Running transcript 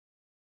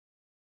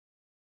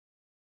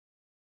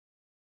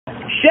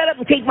Shut up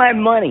and take my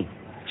money.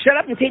 Shut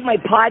up and take my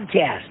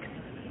podcast.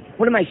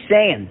 What am I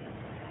saying?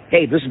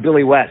 Hey, this is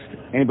Billy West.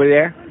 Anybody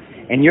there?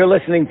 And you're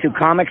listening to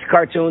Comics,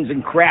 Cartoons,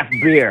 and Craft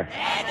Beer.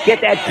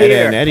 Get that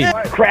beer. Eddy,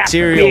 Craft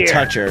serial beer.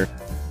 toucher.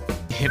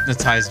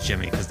 Hypnotized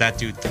Jimmy, because that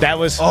dude... That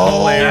was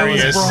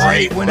hilarious. That was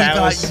right when he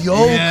got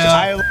yoked.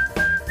 Yeah.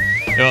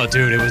 Oh,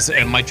 dude,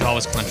 my jaw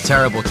was clenched.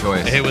 Terrible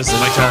choice. It was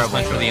my jaw was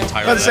clenched for the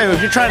entire... I was about to say,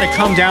 if you're trying to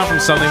come down from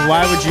something,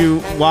 why would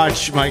you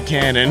watch Mike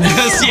Cannon?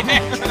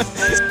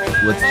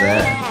 What's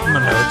that? My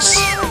notes.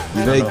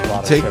 You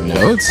take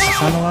notes? I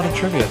found a lot of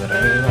trivia that I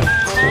really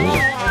like. Cool.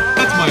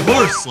 That's my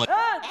horse.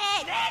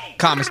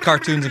 Comics,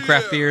 Cartoons, and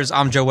Craft Beers.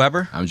 I'm Joe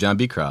Weber. I'm John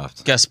B.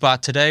 Croft. Guest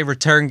spot today,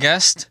 return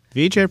guest.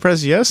 VJ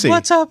Preziosi.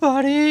 What's up,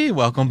 buddy?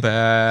 Welcome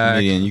back.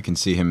 Comedian, you can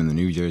see him in the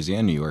New Jersey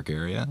and New York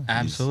area.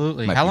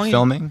 Absolutely. How long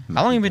filming?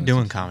 How long have you been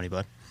doing comedy,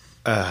 bud?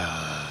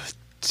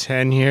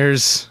 10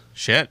 years.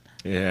 Shit.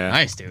 Yeah.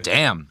 Nice, dude.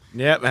 Damn.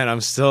 Yeah, man,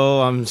 I'm still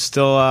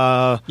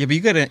Yeah, but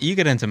you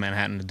get into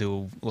Manhattan to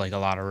do like a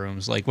lot of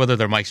rooms, like whether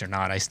they're mics or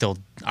not. I still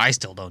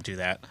don't do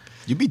that.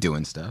 You be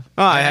doing stuff.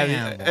 Oh,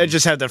 I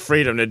just have the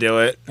freedom to do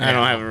it. Yeah. I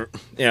don't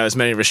have as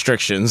many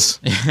restrictions.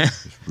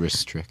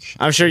 Restriction.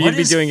 I'm sure you'd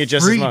be doing it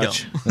just freedom?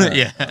 as much.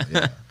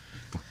 Yeah.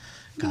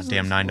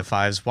 Goddamn 9 to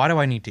 5s. Why do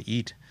I need to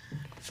eat?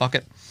 Fuck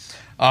it.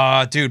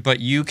 Dude, but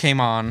you came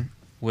on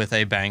with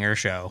a banger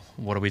show.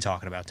 What are we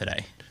talking about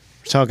today?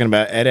 We're talking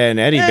about Eddy and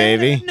Eddy,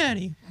 baby.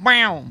 Eddy.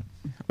 Wow.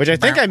 Which I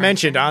think I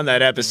mentioned on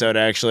that episode,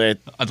 actually.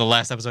 The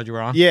last episode you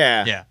were on?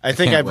 Yeah. Yeah. I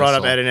think I brought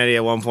up Eddy and Eddy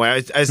at one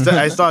point.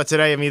 I thought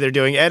today I'm either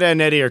doing Eddy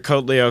and Eddy or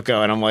Code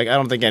Lyoko, and I'm like, I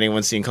don't think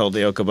anyone's seen Code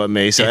Lyoko but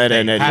me, so Eddy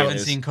and Eddy haven't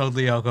is. seen Code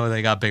Lyoko,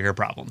 they got bigger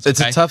problems. It's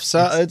okay? a tough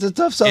sell. It's a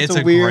tough sell. It's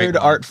a great weird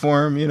one. art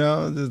form,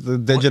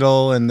 the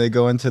digital, and they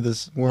go into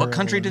this world. What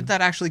country did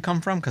that actually come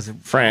from? Because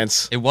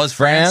France. It was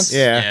France?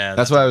 Yeah.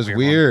 That's why it was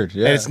weird.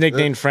 Yeah. And it's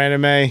nicknamed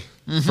Franime.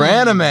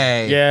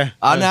 Franime. Yeah.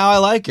 Now I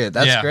like it.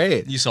 That's Yeah,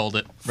 great. You sold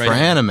it. Right.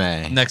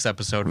 Franime. Next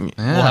episode. Yeah.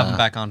 We'll have him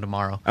back on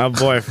tomorrow. Oh,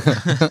 boy.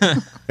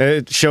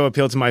 That show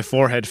appealed to my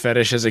forehead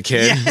fetish as a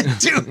kid. Yeah,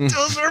 dude,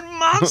 those are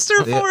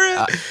monster for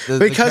it.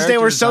 Because they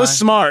were so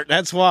smart.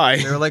 That's why.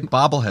 They were like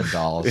bobblehead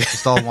dolls.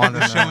 Just all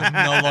wandering around.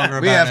 No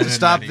longer We about have to Ed and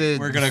stop Eddy. the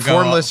We're gonna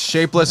formless,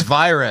 shapeless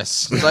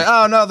virus. It's like,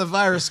 oh no, the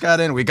virus got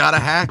in. We gotta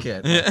hack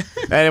it.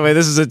 Anyway,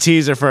 this is a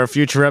teaser for a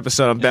future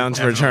episode I'm bound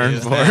to return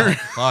for.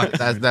 Fuck.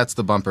 That's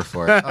the bumper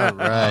for it. All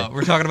right.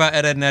 We're talking about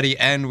Ed and Eddy,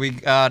 and we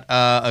got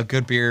a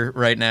good beer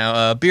right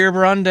now. Beer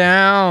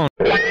rundown.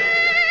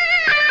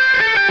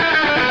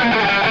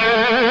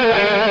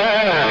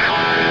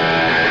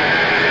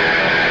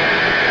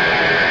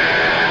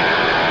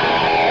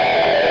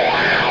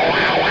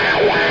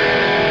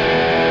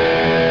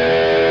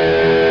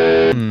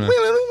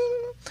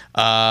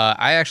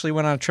 I actually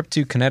went on a trip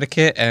to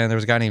Connecticut, and there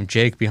was a guy named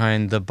Jake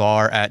behind the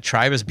bar at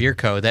Tribus Beer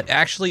Co. that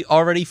actually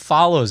already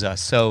follows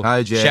us. So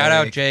Hi, Jake. Shout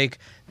out, Jake.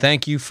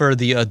 Thank you for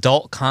the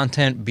adult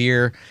content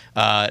beer.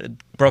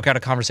 Broke out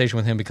a conversation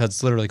with him because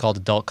it's literally called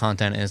adult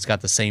content, and it's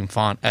got the same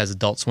font as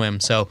Adult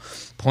Swim. So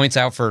points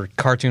out for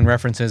cartoon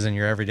references in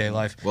your everyday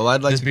life. Well,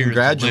 I'd like This to beer is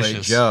congratulate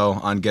delicious. Joe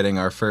on getting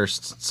our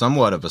first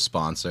somewhat of a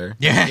sponsor.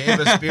 Yeah. He gave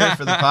us beer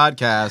for the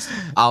podcast.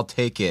 I'll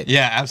take it.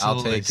 Yeah,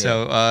 absolutely. I'll take it.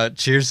 So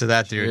cheers to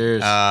that,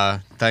 dude.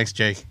 Cheers. Thanks,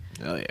 Jake.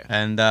 Hell yeah.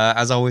 And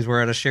as always,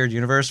 we're at a shared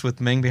universe with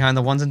Ming behind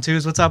the ones and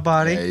twos. What's up,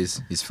 buddy? Yeah,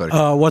 he's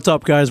photographed. What's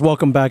up, guys?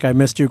 Welcome back. I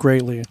missed you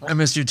greatly. I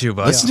missed you too,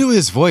 bud. Listen to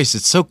his voice.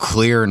 It's so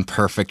clear and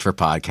perfect for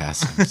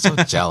podcasting. I'm so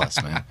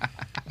jealous, man.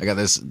 I got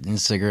this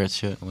cigarette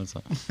shit. What's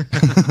up?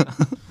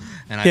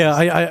 And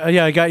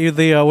I got you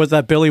the was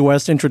that Billy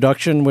West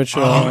introduction, which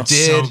it's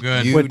so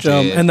good. You which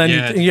did. and then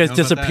Yeah, you do you guys know about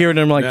disappeared, and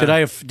I'm like, did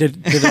I was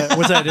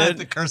that it?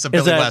 The curse of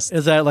Is Billy that West.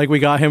 is that like we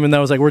got him, and that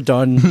was like we're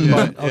done?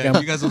 But, okay,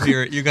 You guys will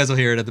hear it. You guys will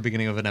hear it at the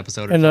beginning of an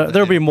episode. or And, something.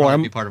 there'll be It'll more.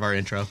 probably be part of our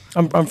intro.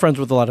 I'm friends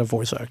with a lot of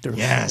voice actors.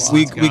 Yes.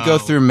 we Let's go go.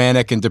 through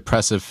manic and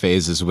depressive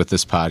phases with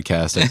this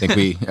podcast. I think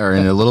we are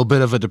in a little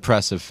bit of a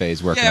depressive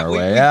phase, working our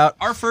way out.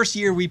 Our first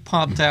year, we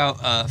pumped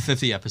out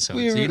 50 episodes.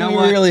 We- so you know we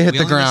what? really hit We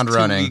the only missed ground 2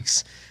 running.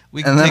 weeks.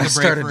 We And can then take I a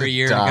break started for a to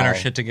year and get our die.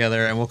 shit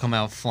together, and we'll come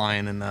out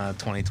flying in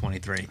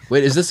 2023.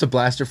 Wait, is this a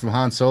blaster from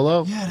Han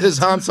Solo? Yeah, this is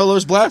Han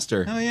Solo's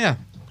blaster. Oh yeah.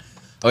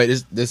 Oh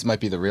wait, this might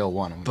be the real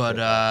one. But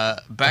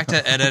back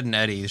to Ed and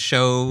Eddy. The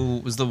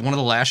show was one of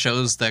the last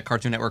shows that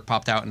Cartoon Network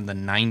popped out in the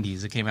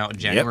 90s. It came out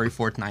January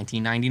 4th,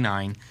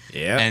 1999.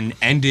 Yeah. And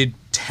ended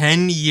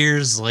 10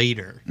 years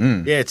later.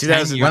 Yeah,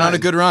 2000. went on a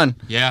good run.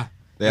 Yeah.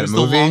 They had It was a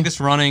movie?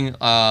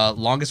 the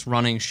longest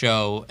running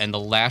show and the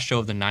last show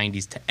of the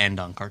 90s to end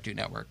on Cartoon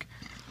Network.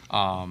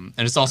 And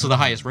it's also the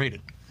highest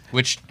rated,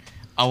 which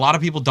a lot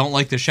of people don't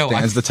like this show.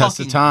 Stands I the test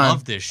of fucking time.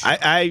 love this show.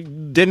 I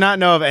did not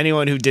know of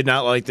anyone who did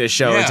not like this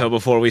show Yeah. until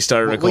before we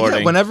started Well, recording.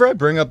 yeah, whenever I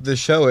bring up this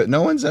show,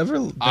 no one's ever.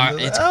 Been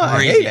it's "Oh, I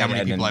crazy hate how many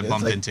Ed people I and-"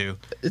 bumped It's like- into.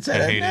 It's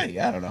that Ed hate and it. Eddy.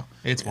 I don't know.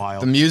 It's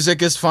wild. The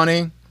music is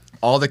funny.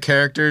 all the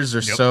characters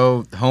are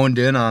so honed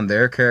in on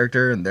their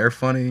character and they're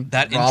funny.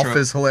 That Rolf intro-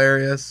 is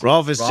hilarious.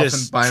 Rolf has Rolf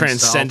just by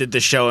transcended himself. the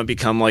show and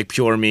become like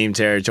pure meme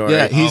territory.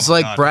 Yeah, he's Oh,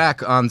 like God.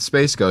 Brack on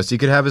Space Ghost. He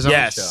could have his own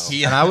Yes. show.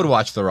 Yeah. And I would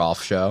watch the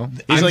Rolf show.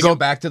 He's He'd like go a-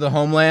 back to the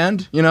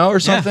homeland, or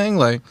something.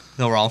 Like,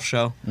 The Rolf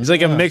Show. He's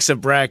like a mix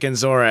of Brack and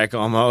Zorak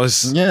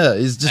almost. yeah,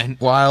 he's just And-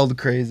 wild,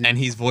 crazy. And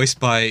he's voiced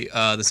by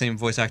the same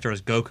voice actor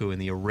as Goku in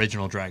the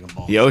original Dragon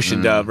Ball. The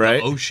Ocean dub,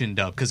 right? Ocean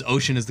dub, because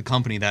Ocean is the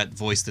company that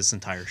voiced this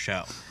entire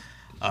show,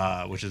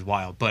 which is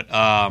wild. But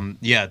Danny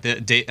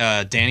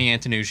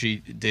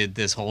Antonucci did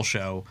this whole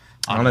show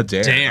On a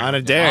dare. On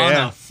a dare, on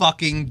yeah. a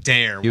fucking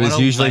dare. He What was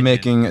a usually legend.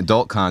 making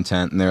adult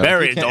content, and they're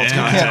Very like, you can't- adult you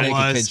can't content. It make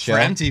a kid was show. for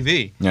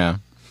MTV. Yeah.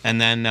 And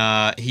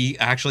then he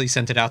actually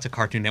sent it out to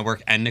Cartoon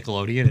Network and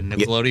Nickelodeon, and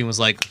Nickelodeon was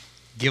like,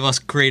 "Give us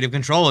creative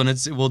control, and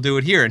we'll do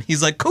it here." And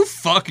he's like, "Go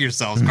fuck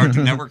yourselves."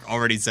 Cartoon Network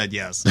already said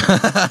yes.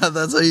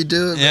 That's how you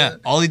do it. Yeah, man.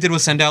 all he did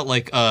was send out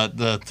like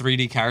the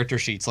 3D character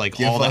sheets, like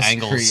Give all the us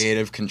angles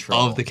creative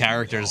control of the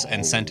characters,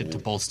 and sent it to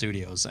both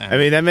studios. And I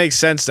mean, that makes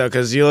sense, though,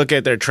 because you look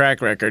at their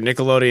track record.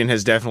 Nickelodeon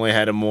has definitely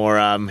had a more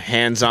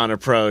hands-on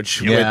approach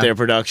Yeah. with their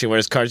production,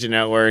 whereas Cartoon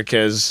Network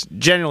is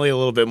generally a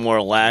little bit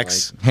more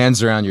lax.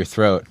 Hands around your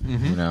throat,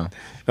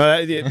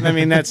 I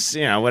mean, that's,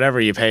 whatever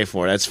you pay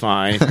for, that's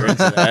fine if you're into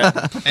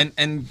that.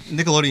 and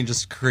Nickelodeon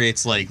just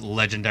creates like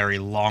legendary,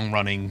 long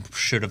running,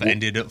 should have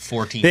ended at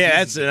 14. Yeah,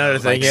 that's seasons another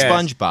ago. thing, Like yeah.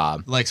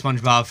 SpongeBob. Like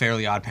SpongeBob,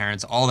 Fairly Odd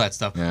Parents, all that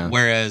stuff. Yeah.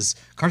 Whereas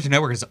Cartoon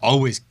Network has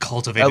always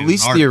cultivated. At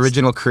least an the artist.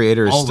 original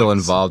creator is still Always.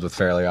 involved with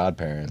Fairly Odd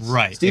Parents.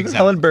 Right, Steven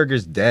exactly.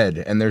 Hillenburger's dead,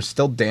 and they're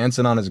still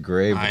dancing on his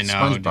grave with I know,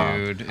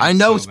 SpongeBob. dude. I It's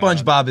know so bad.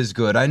 SpongeBob is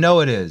good. I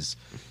know it is.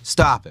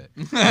 Stop it.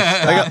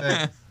 Stop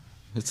it.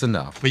 It's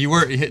enough. But you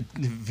were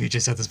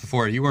VJ said this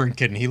before. You weren't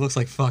kidding. He looks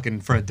like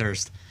fucking Fred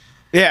Durst.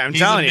 Yeah, I'm He's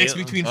a telling mix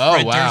you. between Oh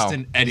Fred wow. Durst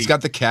and Eddie. He's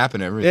got the cap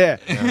and everything.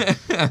 Yeah.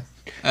 That's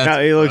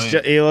No, he looks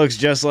brilliant. he looks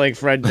just like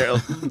Fred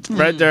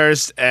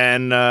Durst,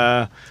 and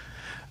I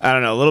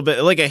don't know, a little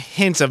bit like a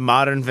hint of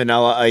modern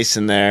Vanilla Ice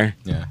in there.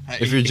 Yeah.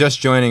 If you're just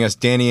joining us,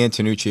 Danny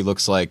Antonucci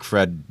looks like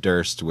Fred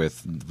Durst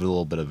with a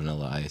little bit of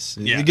Vanilla Ice.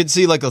 Yeah. You can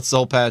see like a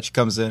soul patch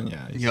comes in.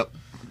 Yeah. Yep.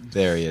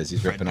 There he is.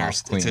 He's Fred ripping off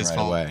Durst. Queen It's his right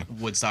fault. away.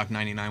 Woodstock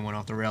 99 went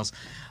off the rails.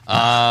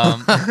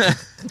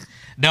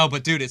 No,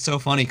 but dude, it's so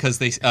funny because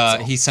he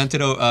sent it.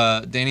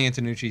 Danny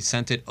Antonucci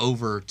sent it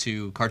over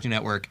to Cartoon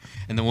Network,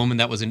 and the woman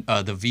that was in,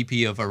 the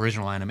VP of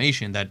original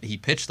animation that he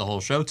pitched the whole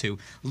show to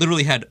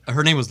literally had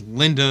her name was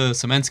Linda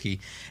Semensky,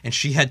 and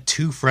she had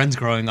two friends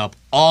growing up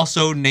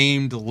also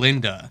named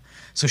Linda.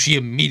 So she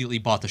immediately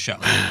bought the show.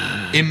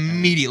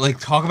 Immediately, like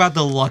talk about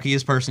the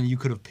luckiest person you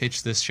could have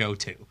pitched this show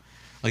to.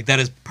 Like that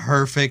is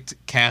perfect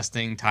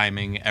casting,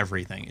 timing,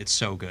 everything. It's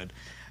so good.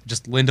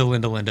 Just Linda,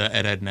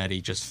 Ed, and Eddie.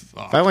 Just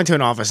If I went to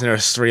an office and there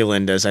was 3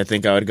 Lindas, I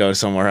think I would go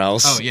somewhere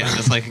else. oh yeah,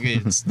 just like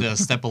it's the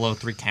step below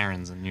 3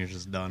 Karens, and you're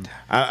just done.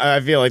 I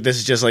feel like this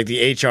is just like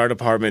the HR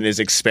department is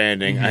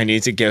expanding. I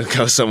need to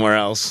go somewhere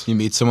else. You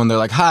meet someone, they're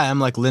like, "Hi, I'm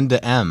like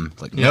Linda M."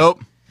 Like,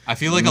 nope. I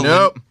feel like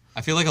Nope. I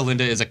feel like a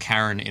Linda is a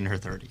Karen in her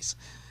 30s,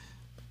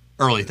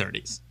 early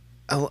 30s.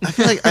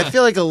 I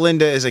feel like a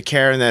Linda is a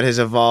Karen that has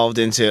evolved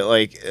into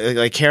like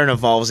Karen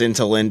evolves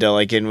into Linda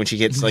like when she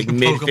gets like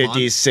mid Pokemon.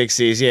 50s,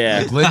 60s.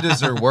 Yeah,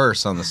 Lindas are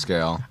worse on the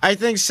scale. I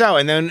think so.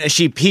 And then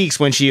she peaks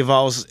when she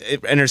evolves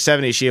in her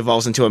 70s. She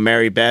evolves into a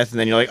Mary Beth, and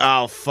then you're like,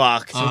 oh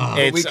fuck,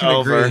 We it's can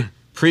over. agree.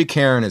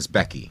 Pre-Karen is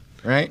Becky,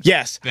 right?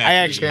 Yes,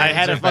 Becky. I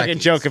had a fucking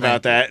joke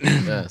about that.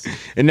 Yes.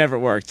 It never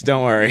worked.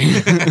 Don't worry.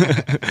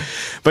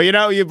 But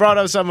you brought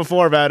up something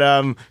before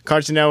about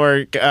Cartoon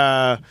Network.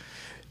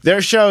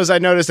 Their shows, I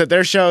noticed that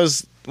their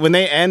shows, when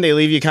they end, they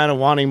leave you kind of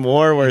wanting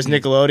more. Whereas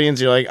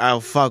Nickelodeon's, you're like, oh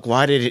fuck,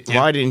 why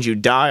didn't you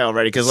die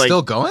already? Because like,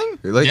 Still going?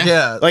 Like,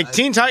 Yeah. like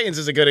Teen Titans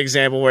is a good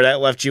example where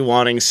that left you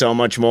wanting so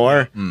much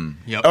more.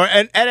 Yep. Or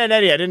and Ed and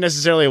Eddie, I didn't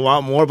necessarily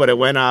want more, but it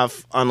went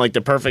off on like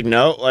the perfect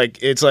note.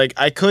 Like it's like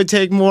I could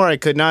take more, I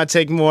could not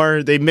take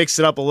more. They mixed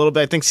it up a little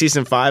bit. I think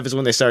season 5 is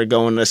when they started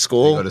going to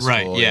school. Go to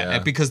Right, school, yeah,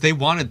 because they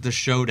wanted the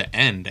show to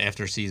end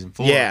after season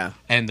 4. Yeah.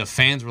 And the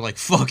fans were like,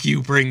 fuck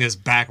you, bring this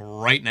back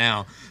right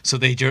now. So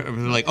they were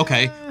like,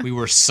 okay, we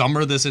were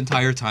summer this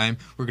entire time.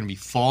 We're going to be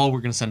fall.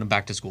 We're going to send them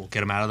back to school. Get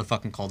them out of the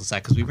fucking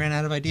cul-de-sac because we ran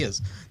out of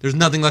ideas. There's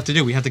nothing left to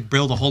do. We have to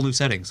build a whole new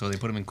setting. So they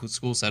put them in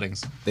school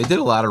settings. They did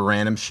a lot of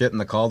random shit in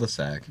the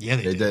cul-de-sac. Yeah,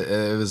 they did.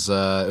 It was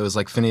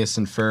like Phineas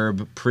and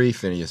Ferb,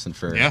 pre-Phineas and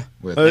Ferb. Yeah.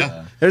 With,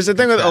 There's the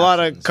thing with a lot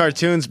of captions.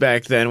 cartoons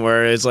back then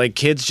where it's like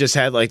kids just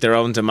had like their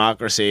own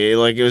democracy.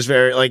 Like it was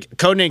very like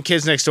Codename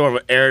Kids Next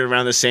Door aired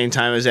around the same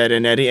time as Ed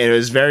and Eddie, and it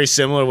was very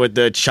similar with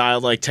the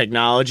childlike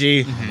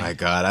technology. Oh my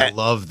god, I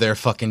love their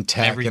fucking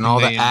tech Everything and all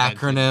the they invented,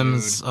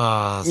 acronyms. dude.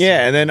 Oh,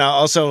 Yeah, and then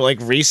also like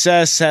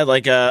Recess had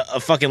like a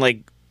fucking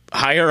like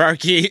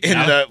hierarchy in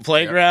the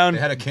playground. They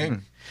had a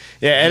king.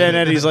 Yeah, Ed and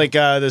Eddie's like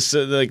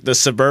the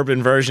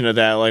suburban version of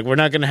that. Like we're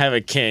not gonna have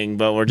a king,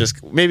 but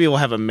maybe we'll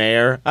have a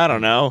mayor. I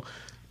don't know.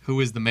 Who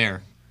is the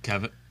mayor?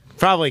 Kevin?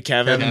 Probably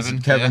Kevin.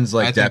 Kevin. Kevin's Yeah.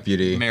 I like think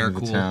deputy Mayor of the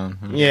Cool. town.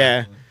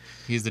 Yeah.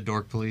 He's the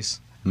dork police.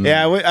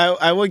 Yeah,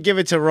 I would give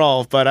it to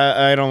Rolf, but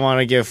I don't want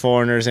to give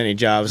foreigners any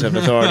jobs of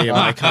authority in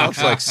my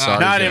country. like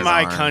Not in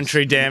my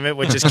country, damn it,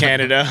 which is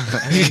Canada.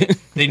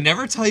 They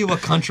never tell you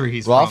what country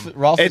he's Rolf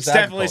from. It's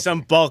definitely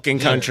some Balkan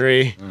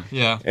country.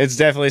 Yeah. It's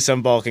definitely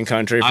some Balkan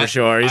country for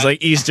sure. He's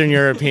like Eastern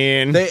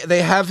European.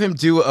 They have him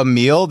do a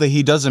meal that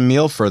he does a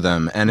meal for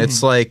them, and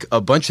it's like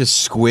a bunch of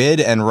squid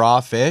and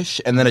raw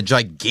fish, and then a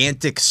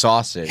gigantic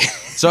sausage.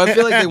 So I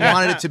feel like they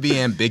wanted it to be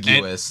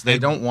ambiguous. They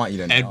don't want you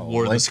to know. Ed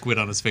wore like, the squid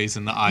on his face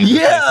and the eyes.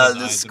 Yeah,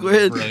 the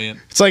squid. Brilliant.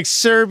 It's like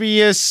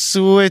Serbia,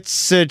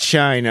 Switzerland,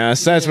 China.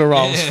 So that's where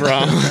Rolf's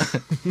from.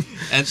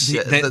 And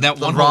that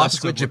one raw whole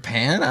squid episode,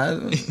 Japan.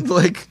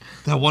 Like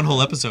that one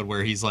whole episode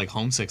where he's like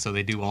homesick, so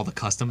they do all the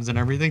customs and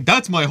everything.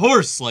 That's my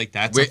horse. Like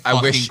that's a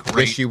fucking great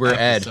wish you were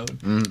episode.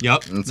 Ed.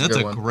 Yep, that's that's a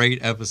a good one.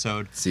 great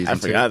episode. I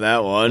forgot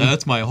that one.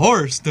 That's my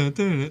horse. Dun,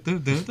 dun, dun,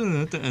 dun,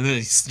 dun, dun, and then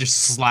he's just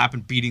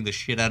slapping, beating the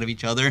shit out of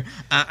each other.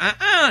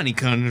 And he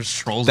kind of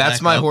strolls. That's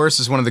back My up. Horse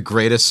is one of the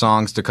greatest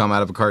songs to come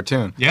out of a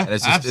cartoon. Yeah, and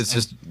it's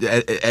just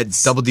Ed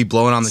Double D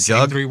blowing on the Same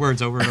jug, 3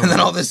 words over and over. and then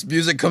all this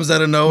music comes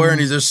out of nowhere, and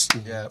he's just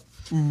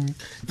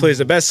Please,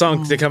 the best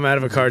song to come out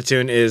of a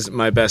cartoon is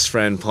My Best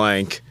Friend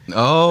Plank.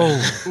 Oh,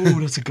 Ooh,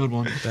 that's a good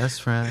one.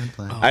 best friend.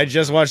 I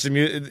just watched the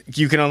music.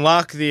 You can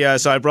unlock the.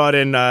 So I brought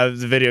in the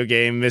video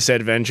game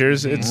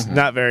Misadventures. It's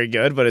not very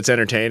good, but it's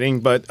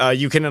entertaining. But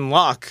you can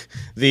unlock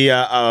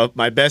the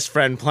My Best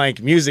Friend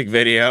Plank music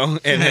video in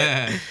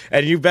it,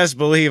 and you best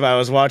believe I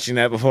was watching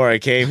that before I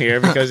came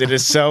here because it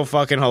is so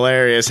fucking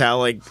hilarious how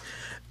like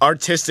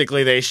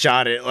artistically they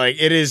shot it. Like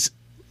it is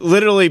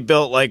literally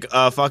built like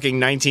a fucking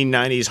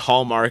 1990s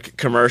Hallmark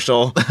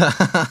commercial.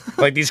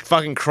 Like these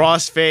fucking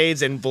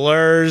crossfades and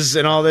blurs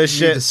and all this I need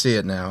shit. to see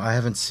it now. I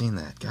haven't seen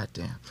that. God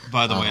damn.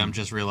 By the way, I'm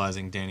just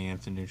realizing Danny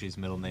Antonucci's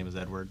middle name is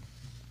Edward.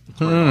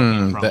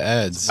 The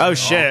Eds. Oh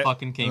shit.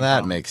 Fucking came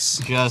That from. makes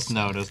Just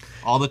noticed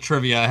all the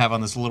trivia I have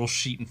on this little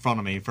sheet in front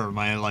of me for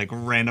my like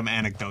random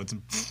anecdotes.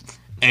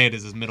 Ed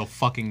is his middle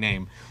fucking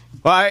name.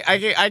 Well,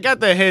 I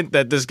got the hint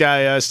that this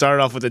guy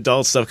started off with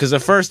adult stuff because the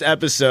first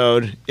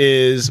episode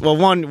is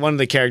one of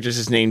the characters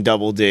is named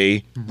Double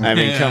D. I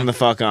mean, come the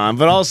fuck on.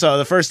 But also,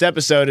 the first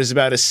episode is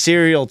about a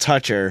serial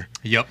toucher,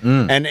 Yep.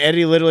 and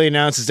Eddie literally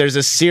announces there's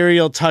a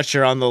serial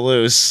toucher on the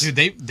loose.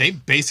 Dude, they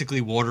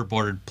basically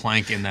waterboarded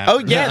Plank in that. Oh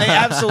yeah, they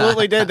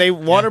absolutely did. They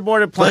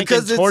waterboarded Plank and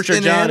because it's tortured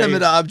an Johnny.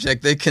 inanimate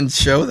object, they can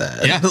show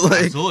that. Yeah,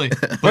 Like, absolutely.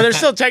 But they're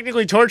still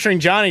technically torturing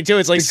Johnny too.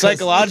 It's like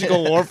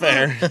psychological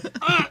warfare.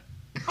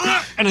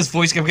 And his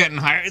voice kept getting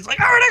higher. It's like,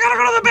 all right, I gotta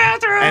go to the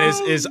bathroom.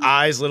 And his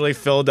eyes literally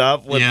filled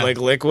up with Yeah. like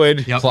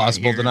liquid. Yep,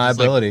 plausible you're just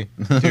deniability.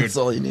 dude. That's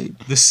all you need.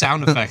 the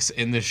sound effects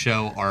in this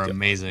show are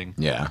amazing.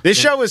 Yeah. This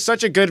show is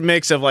such a good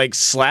mix of like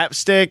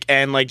slapstick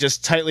and like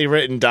just tightly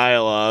written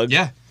dialogue.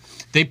 Yeah.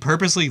 They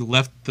purposely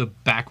left the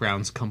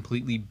backgrounds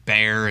completely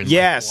bare and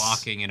Yes. like,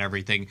 blocking and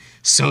everything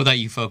so that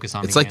you focus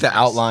on It's the like the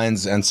animals.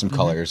 outlines and some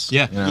colors.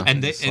 Yeah, you know,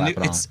 and slap it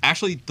it's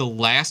actually the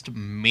last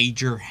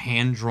major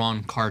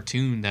hand-drawn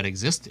cartoon that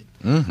existed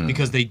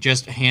because they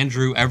just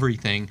hand-drew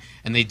everything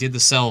and they did the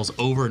cells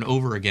over and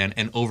over again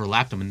and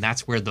overlapped them, and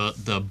that's where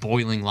the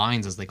boiling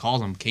lines, as they call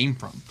them, came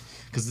from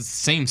because it's the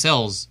same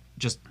cells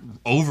just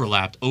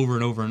overlapped over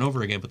and over and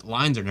over again, but the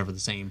lines are never the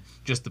same,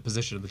 just the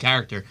position of the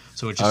character.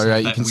 So it's just Oh, right.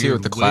 You that can see it with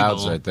weird the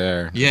clouds wiggle. right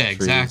there. Yeah, The trees.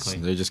 exactly.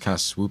 They're just kind of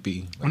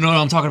swoopy. No,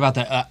 I'm talking about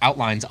the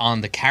outlines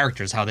on the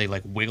characters, how they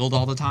like wiggled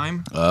all the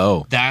time.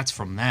 Oh. That's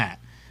from that.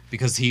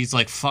 Because he's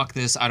like, fuck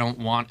this, I don't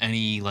want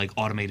any like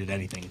automated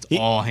anything. It's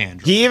all hand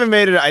drawn. He even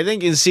made it, I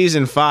think in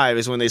season 5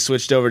 is when they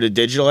switched over to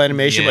digital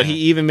animation, but Yeah. he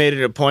even made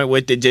it a point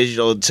with the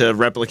digital to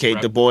replicate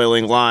the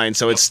boiling line,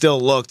 so it still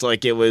looked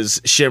like it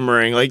was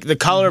shimmering. Like the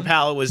color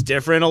palette was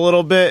different a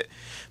little bit,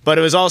 but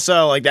it was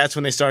also like that's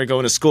when they started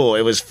going to school.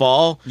 It was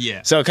fall.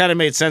 Yeah. So it kind of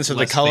made sense with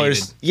the Less colors.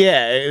 faded.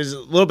 Yeah, it was a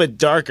little bit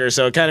darker,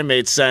 so it kind of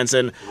made sense.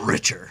 And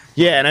Richer.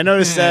 yeah, and I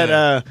noticed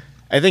that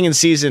I think it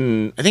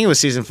was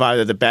season 5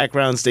 that the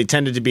backgrounds they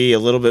tended to be a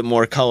little bit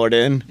more colored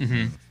in.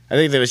 Mm-hmm. I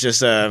think there was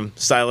just a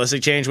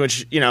stylistic change,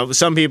 which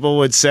some people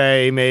would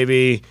say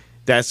maybe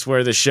that's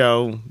where the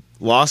show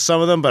lost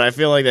some of them, but I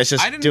feel like that's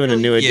just doing a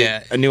new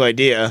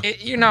idea.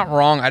 You're not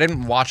wrong. I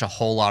didn't watch a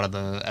whole lot of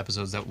the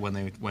episodes that when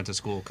they went to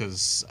school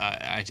because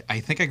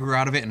I think I grew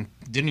out of it and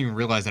didn't even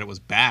realize that it was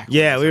back.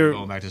 Yeah, when we I were started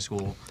going back to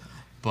school.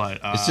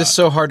 But It's just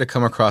so hard to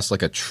come across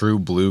like a true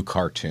blue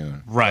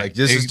cartoon. Right. Like,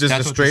 this is just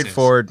That's a what this is.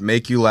 straightforward,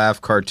 make you laugh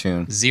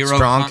cartoon. Zero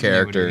strong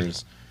continuity.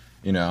 characters.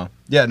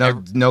 Yeah,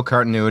 no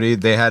continuity.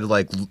 They had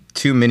like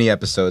 2 mini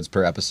episodes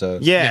per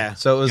episode. Yeah.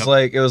 So it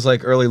was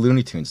like early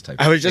Looney Tunes type.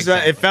 I was just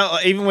it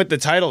felt even with the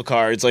title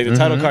cards, like the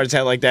title cards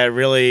had like that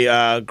really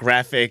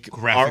graphic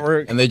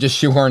artwork. And they just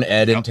shoehorn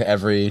Ed into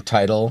every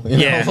title. You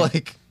Yeah. know,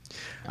 like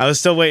I was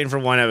still waiting for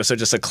one episode,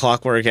 just a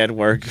Clockwork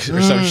Edward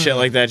or some shit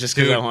like that, just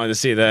because I Dude, wanted to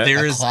see that.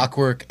 there is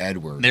Clockwork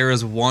Edward. there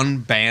is one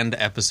banned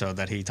episode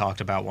that he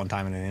talked about one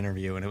time in an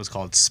interview, and it was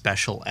called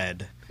Special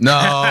Ed.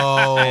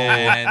 No.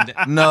 And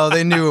No,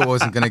 they knew it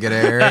wasn't going to get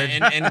aired.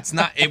 and it's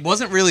not. It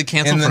wasn't really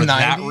canceled In the for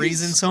that 90s?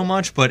 reason so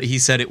much, but he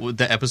said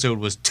the episode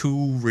was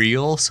too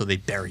real, so they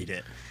buried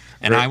it.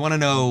 and I want to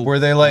know Were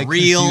they like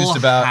real confused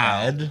about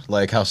how. Ed,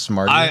 like how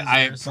smart? He is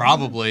I or something?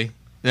 probably.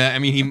 Yeah, I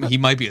mean, he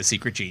might be a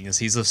secret genius.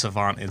 He's a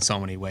savant in so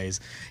many ways.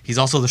 He's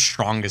also the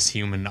strongest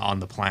human on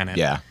the planet.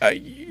 Yeah.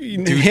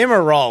 Him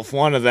or Rolf,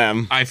 one of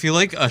them. I feel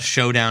like a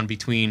showdown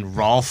between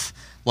Rolf,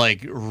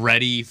 like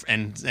ready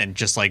and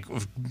just like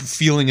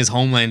feeling his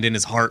homeland in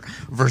his heart,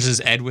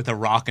 versus Ed with a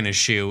rock in his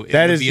shoe.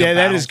 That is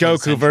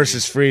Goku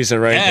versus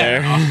Frieza right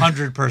there.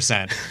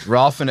 100%.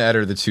 Rolf and Ed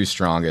are the two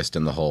strongest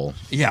in the whole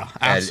Yeah,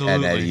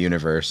 absolutely. Ed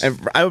universe.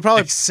 And I would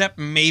probably. Except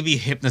maybe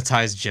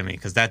hypnotize Jimmy,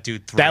 because that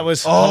dude. That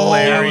was Oh,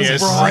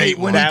 hilarious. right,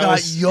 when That he got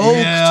was- yoked.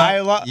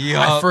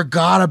 Yeah. I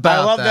forgot about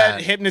I love that.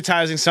 that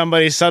hypnotizing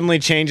somebody suddenly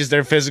changes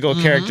their physical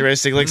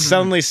characteristic. Like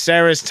suddenly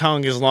Sarah's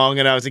tongue is long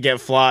enough to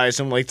get flies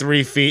from like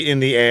 3 feet in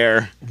the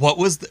air. What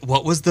was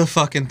the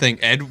fucking thing?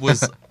 Ed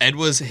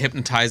was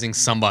hypnotizing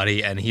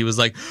somebody, and he was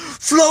like,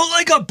 "Float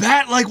like a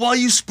bat, like while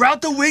you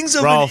sprout the wings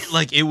of Rolf. it."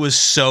 Like it was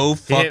so He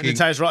fucking.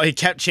 hypnotized Rolf. He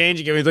kept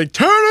changing him. He's like,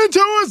 turn into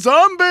a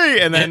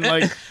zombie. And then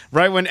like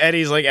right when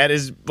Eddie's like at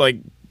his like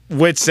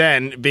wit's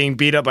end being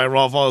beat up by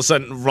Rolf, all of a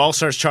sudden Rolf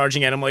starts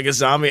charging at him like a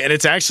zombie, and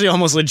it's actually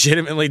almost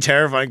legitimately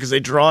terrifying because they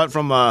draw it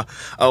from a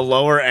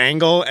lower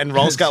angle, and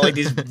Rolf's got like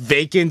these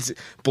vacant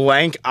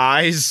blank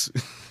eyes.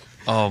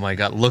 Oh my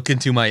god! Look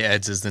into my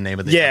Eds is the name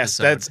of the Yes,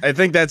 episode. I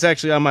think that's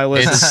actually on my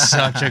list. It's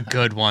such a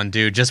good one,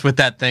 dude. Just with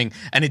that thing,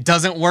 and it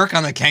doesn't work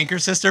on the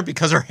Kanker sister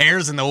because her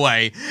hair's in the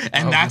way,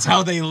 and that's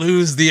how they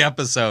lose the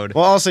episode.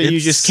 Well, also you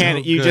It's just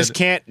can't so you good. just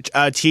can't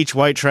teach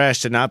white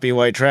trash to not be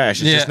white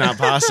trash. It's just Yeah. not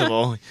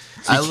possible.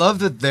 I love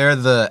that they're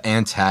the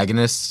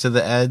antagonists to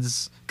the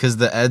Eds. Because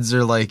the Eds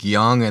are like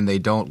young and they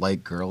don't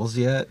like girls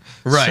yet.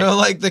 Right. So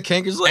like the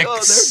Kanker's like, oh, they're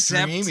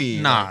Except dreamy.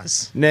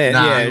 Nas. Nah,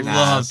 Nah, yeah, I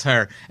loved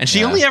her, and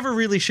she Yeah. only ever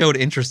really showed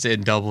interest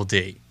in Double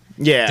D.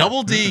 yeah.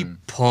 Double D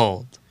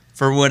pulled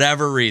for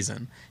whatever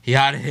reason. He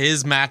had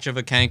his match of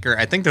a Kanker.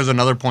 I think there's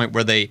another point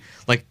where they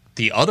like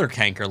the other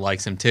Kanker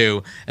likes him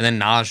too, and then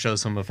Nas shows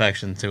some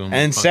affection to him.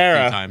 And a few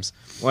Sarah. times.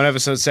 One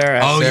episode Sarah.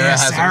 Oh, Has yeah,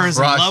 has a Sarah's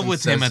in crush love and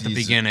with him says at the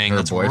he's beginning. her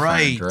That's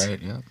boyfriend, right.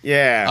 Yeah.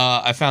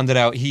 yeah. I found it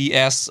out. He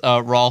asked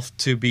Rolf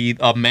to be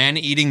a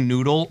man-eating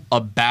noodle, a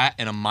bat,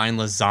 and a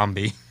mindless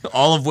zombie,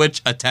 all of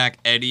which attack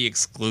Eddie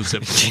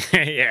exclusively.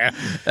 yeah.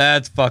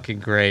 That's fucking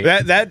great.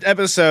 That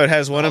episode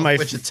has one of my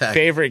which attack?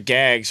 favorite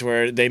gags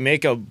where they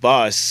make a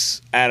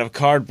bus out of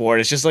cardboard.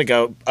 It's just like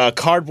a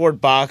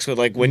cardboard box with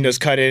like windows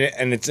cut in it,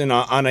 and it's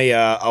on a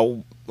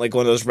like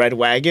one of those red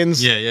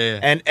wagons. Yeah.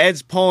 And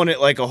Ed's pulling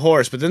it like a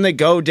horse, but then they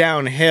go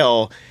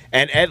downhill,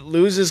 and Ed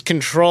loses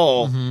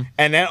control,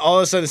 and then all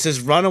of a sudden it says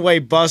runaway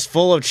bus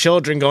full of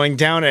children going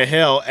down a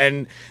hill,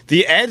 and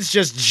the Eds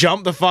just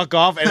jump the fuck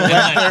off and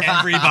let Let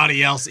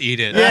everybody else eat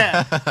it.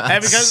 Yeah,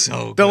 and because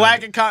So the good.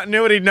 lack of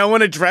continuity, no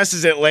one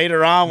addresses it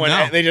later on when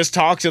No. they just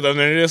talk to them. And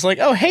they're just like,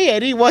 "Oh, hey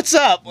Eddie, what's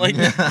up? Like,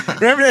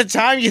 remember the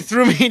time you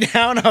threw me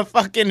down a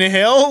fucking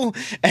hill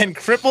and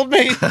crippled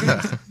me?"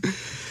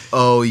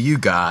 Oh, you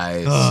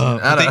guys.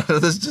 I don't know.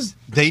 This just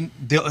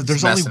There's only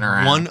messing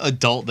around. one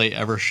adult they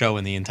ever show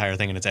in the entire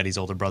thing, and it's Eddie's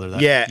older brother.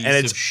 That Yeah, piece and of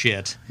it's-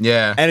 shit.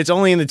 yeah. And it's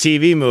only in the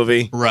TV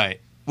movie. Right.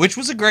 Which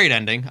was a great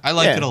ending. I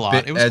liked Yeah. it a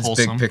lot. It was Ed's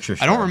wholesome. big picture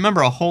I don't show. remember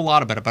a whole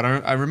lot about it, but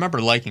I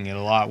remember liking it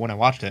a lot when I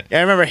watched it. Yeah,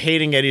 I remember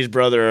hating Eddie's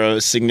brother a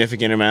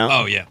significant amount.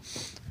 Oh yeah,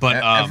 but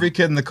Every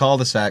kid in the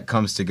cul-de-sac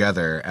comes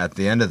together at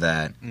the end of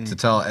that Mm. to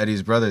tell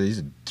Eddie's brother he's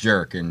a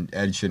jerk and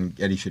Eddie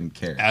shouldn't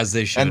care. as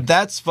they should. And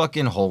that's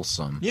fucking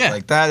wholesome. Yeah.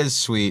 Like that is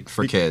sweet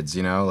for kids,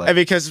 you know? Like, And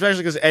because especially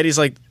because Eddie's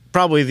like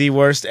probably the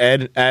worst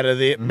Ed out of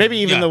the maybe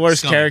even Yeah, the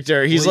worst scummy.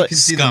 character. He's well, you like can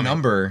see scummy. the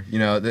number, you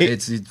know,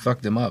 it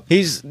fucked him up.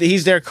 he's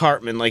their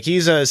Cartman. Like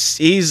he's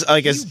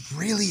like a he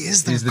really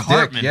is the He's the dick,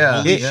 Cartman.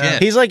 yeah. Holy Yeah.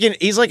 shit. he's like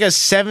a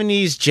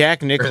 70s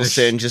Jack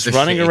Nicholson just the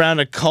running Shake. around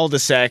a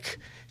cul-de-sac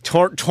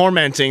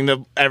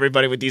tormenting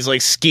everybody with these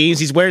like schemes.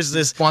 He wears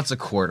this Wants a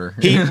quarter.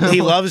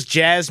 he loves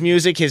jazz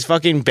music. His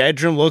fucking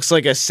bedroom looks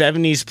like a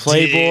 70s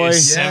Playboy.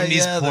 Dude, 70s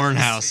Yeah, porn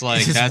he's- house.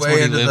 Like he's that's way where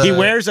he into lives. He the-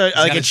 wears He's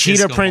like got a Cheetah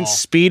disco print ball.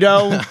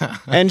 Speedo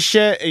and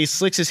shit. He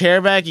slicks his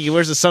hair back. He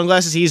wears the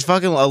sunglasses. He's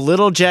fucking a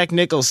little Jack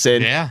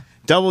Nicholson. Yeah.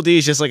 Double D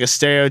is just like a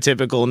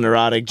stereotypical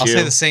neurotic Jew. I'll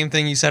say the same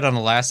thing you said on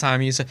the last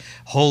time. You said,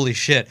 "Holy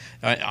shit,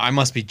 I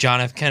must be John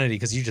F. Kennedy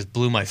because you just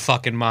blew my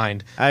fucking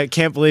mind." I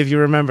can't believe you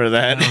remember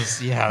that.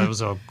 That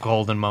was a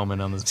golden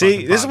moment on this. See,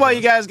 fucking this is why podcast.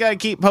 you guys got to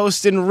keep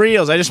posting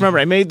reels. I just remember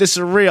I made this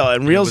a reel,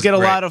 and reels was get a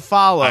great. lot of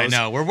follows. I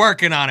know we're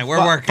working on it.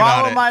 We're working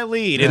Follow on it. my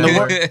lead. In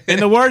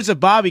the words of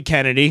Bobby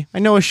Kennedy, I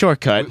know a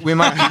shortcut. we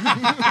might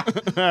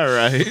All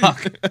right.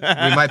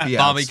 we might be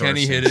Bobby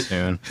Kenny outsourcing hit it.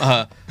 soon.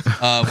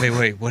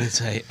 Wait, what did it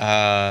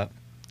say?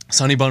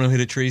 Sonny Bono hit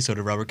a tree, so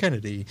did Robert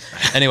Kennedy.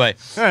 Anyway,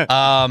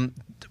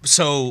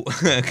 so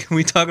can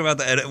we talk about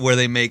the edit where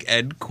they make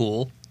Ed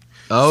cool?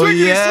 Oh,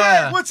 Swiggity yeah.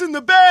 swag, what's in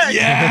the bag?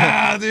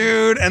 Yeah,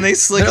 dude. And they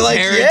slick They're his like,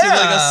 hair into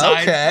like a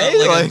side, okay.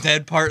 like a Like,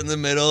 dead part in the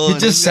middle. He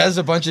and just says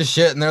a bunch of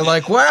shit, and they're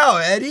like, "Wow,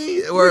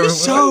 Eddie, we're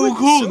so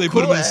cool. And they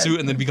put him in a Ed." suit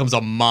and then becomes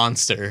a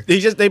monster.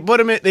 They put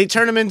him in, they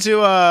turn him into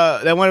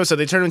that one episode.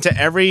 They turn him into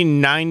every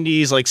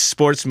 '90s like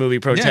sports movie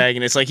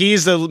protagonist. Like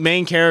he's the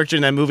main character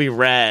in that movie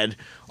Rad.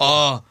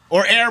 Or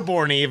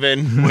Airborne,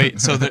 even. Wait,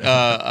 so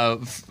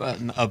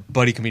a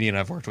buddy comedian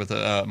I've worked with,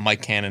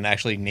 Mike Cannon,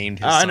 actually named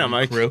his son I know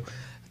Mike. Crew.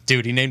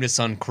 Dude, he named his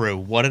son Crew.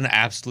 What an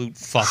absolute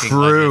fucking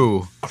Crew.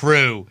 legend.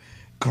 Crew.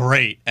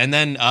 Great. And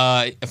then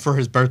for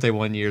his birthday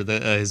one year,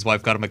 his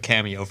wife got him a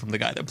cameo from the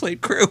guy that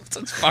played Crew.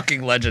 It's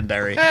fucking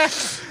legendary.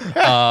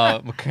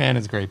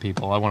 McCannon's great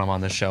people. I want him on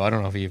this show. I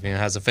don't know if he even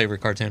has a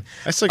favorite cartoon.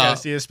 I still gotta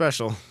see his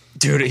special.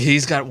 Dude,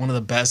 he's got one of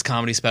the best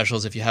comedy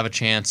specials. If you have a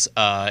chance,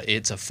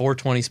 it's a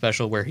 420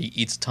 special where he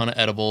eats a ton of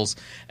edibles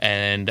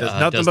and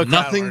does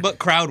nothing but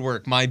crowd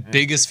work. My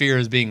biggest fear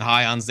is being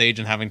high on stage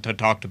and having to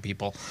talk to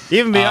people.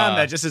 Even beyond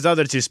that, just his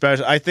other two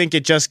specials, I think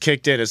it just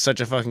kicked in. It's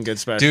such a fucking good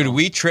special. Dude,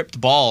 we tripped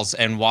balls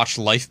and watched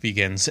Life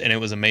Begins, and it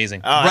was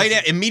amazing.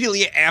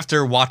 Immediately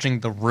after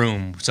watching The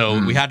Room,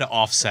 so we had to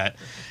offset.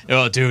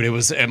 Oh, dude, it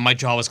was my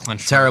jaw was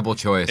clenched. Terrible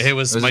choice. It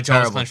was my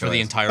jaw was clenched for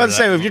the entire. Let's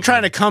say if you're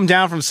trying to come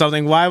down from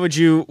something, why would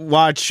you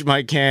watch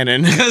Mike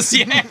Cannon? Because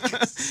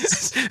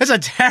that's a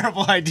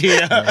terrible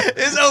idea.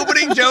 His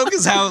opening joke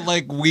is how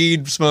like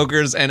weed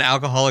smokers and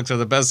alcoholics are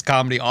the best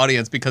comedy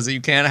audience because you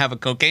can't have a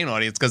cocaine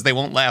audience because they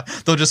won't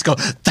laugh. They'll just go,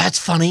 "That's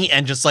funny,"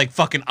 and just like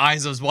fucking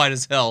eyes as wide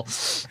as hell.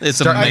 It's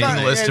amazing.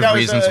 Making a list of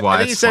reasons why. I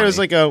think you said it was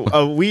like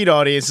a weed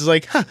audience. It's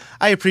like, huh,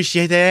 I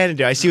appreciate that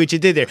attitude. I see what you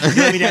did there.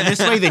 You went me down this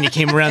way, then you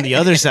came around the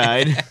other side.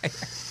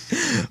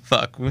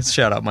 Fuck, let's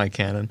shout out Mike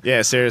Cannon.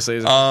 Yeah, seriously,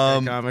 it's a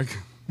great comic.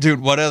 Dude,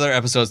 what other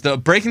episodes? The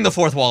Breaking the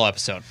Fourth Wall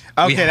episode.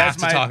 Okay, we have that's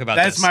to talk about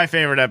that's this. my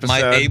favorite episode.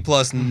 My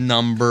A+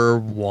 number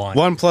one.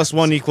 1 +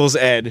 1 =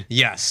 Ed.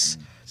 Yes,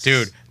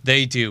 dude,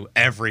 they do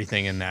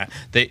everything in that.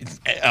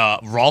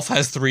 Rolf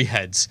has 3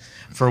 heads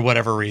for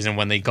whatever reason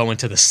when they go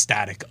into the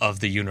static of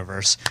the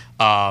universe.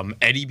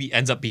 Eddie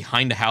ends up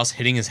behind a house,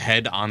 hitting his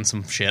head on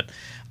some shit.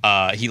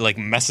 He like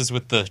messes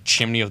with the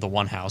chimney of the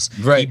one house.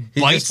 Right.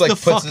 He bites just like the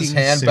puts his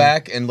fucking hand suit.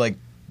 back and like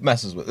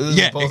messes with it.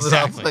 Yeah, Pulls it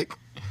exactly. up, like,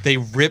 They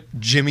rip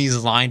Jimmy's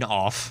line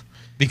off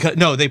because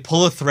they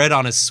pull a thread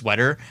on his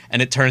sweater,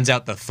 and it turns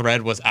out the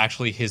thread was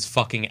actually his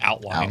fucking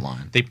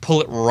outline. They pull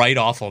it right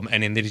off him,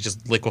 and then he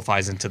just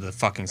liquefies into the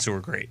fucking sewer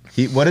grate.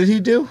 What did he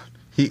do?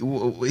 He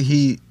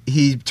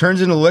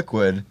turns into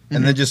liquid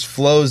and then just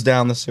flows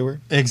down the sewer.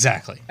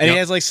 Exactly. And he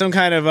has like some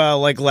kind of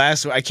like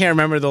last. I can't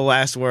remember the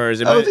last words.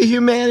 The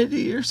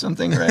humanity or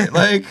something, right?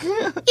 Like,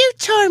 you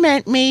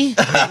torment me.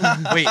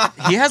 Wait,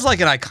 he has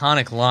like an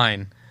iconic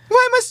line.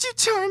 Why must you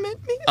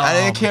torment me?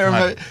 I can't God.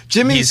 remember.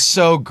 Jimmy's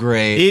so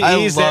great.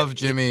 I love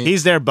Jimmy.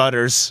 He's their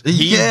Butters.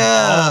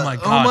 Yeah. Oh my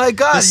god. Oh my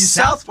god. The These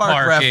South Park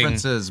Parking.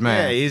 references,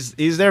 man. Yeah,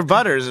 he's their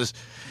Butters.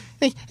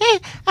 Like, hey,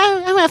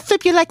 I'm gonna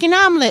flip you like an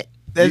omelet.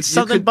 That's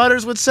something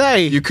Butters would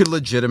say. You could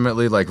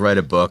legitimately like write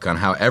a book on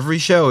how every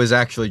show is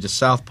actually just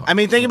South Park. I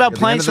mean, think about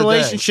Plank's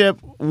relationship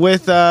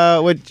with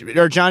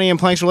Johnny and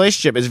Plank's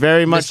relationship. It's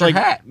very much Mr. like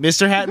Hat.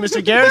 Mr. Hat and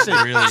Mr. Garrison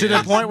really to the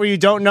is. point where you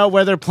don't know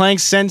whether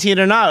Plank's sentient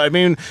or not. I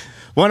mean,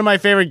 one of my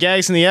favorite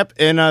gags in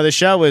the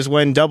show is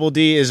when Double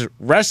D is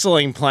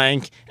wrestling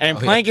Plank, and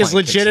Plank is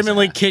Plank kicks his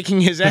legitimately ass.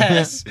 kicking his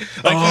ass.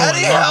 Like, Eddie,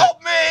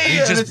 help me!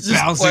 He's And just it's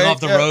bouncing Plank,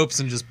 off the yeah. ropes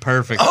and just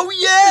perfect. Oh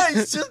yeah,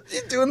 he's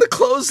doing the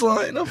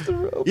clothesline off the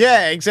rope.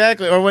 yeah,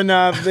 exactly. Or when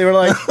they were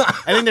like,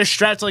 I think they're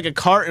strapped to like a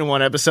cart in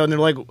one episode, and they're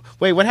like,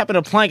 wait, what happened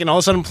to Plank? And all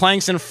of a sudden,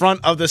 Plank's in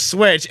front of the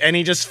switch, and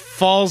he just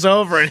falls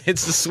over and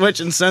hits the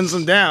switch and sends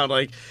him down.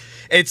 Like,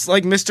 it's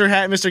like Mr.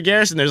 Hat and Mr.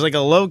 Garrison. There's like a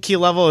low-key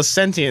level of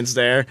sentience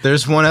there.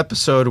 There's one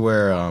episode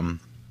where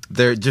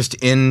they're just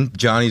in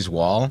Johnny's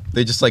wall.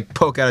 They just like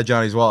poke out of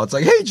Johnny's wall. It's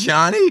like, hey,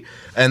 Johnny,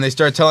 and they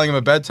start telling him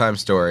a bedtime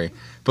story.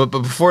 But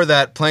before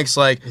that, Plank's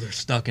like, They're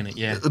stuck in it,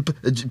 yeah.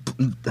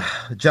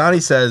 Johnny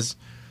says,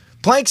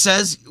 Plank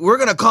says we're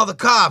gonna call the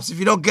cops if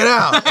you don't get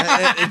out.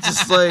 And it's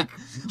just like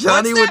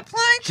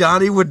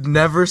Johnny would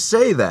never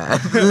say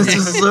that. This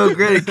is so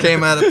great. It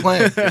came out of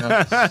Plank. You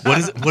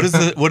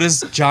know? What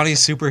is Johnny's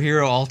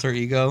superhero alter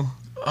ego?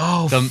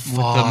 Oh, The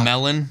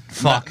melon?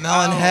 Fuck.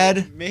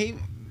 Melonhead. Maybe.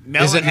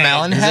 Is it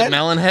Melonhead? Is it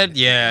Melonhead?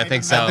 Yeah, I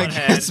think so. I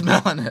think it's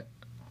Melonhead.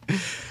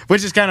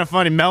 Which is kind of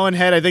funny.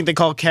 Melonhead, I think they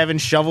call Kevin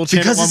Shovelchin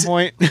Because at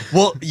one it's- point.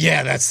 Well,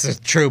 yeah, that's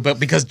true. But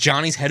because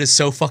Johnny's head is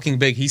so fucking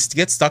big, he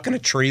gets stuck in a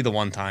tree the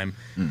one time.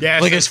 Yeah,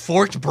 Like so- his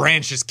forked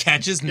branch just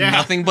catches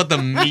nothing but the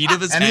meat of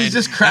his And head. he's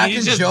just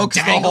cracking jokes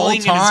the whole dangling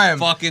in time. his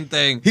fucking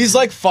thing. He's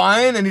like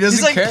fine, and he doesn't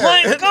He's like, care.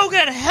 Plank, go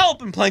get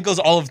help. And Plank goes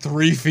all of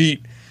 3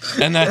 feet.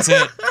 And that's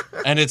it.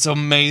 And it's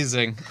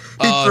amazing.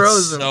 He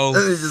throws it's him. so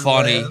and he just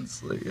funny.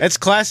 lands. Like, That's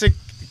classic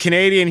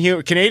Canadian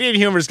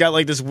humor's got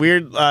like this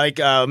weird like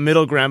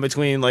middle ground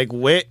between like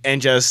wit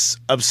and just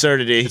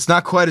absurdity. It's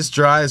not quite as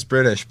dry as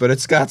British, but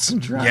it's got some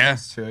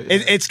dryness to it.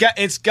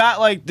 It's got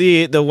like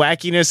the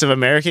wackiness of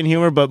American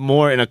humor, but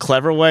more in a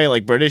clever way,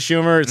 like British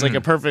humor. It's like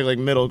a perfect like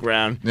middle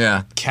ground.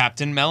 Yeah.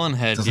 Captain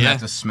Melonhead. Doesn't have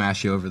to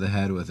smash you over the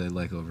head with it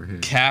like over here.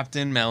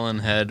 Captain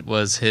Melonhead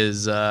was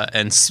his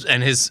and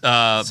his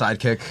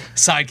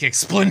sidekick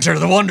Splinter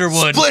the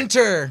Wonderwood.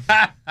 Splinter.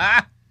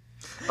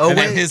 Oh, and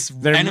then his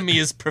enemy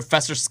is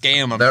Professor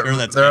Scam. I'm sure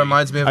that's that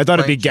reminds me of. I thought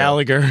it'd be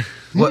Gallagher.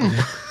 What?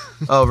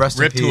 Oh, rest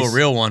in Rip peace. to a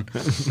real one.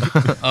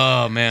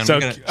 Oh man. So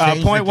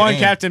point one,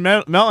 Captain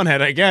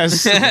Melonhead, I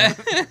guess.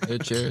 Hey,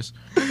 cheers.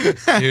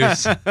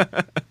 Cheers.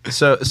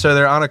 So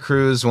they're on a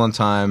cruise one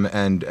time,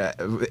 and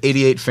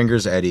 88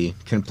 Fingers Eddy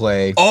can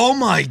play. Oh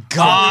my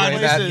God!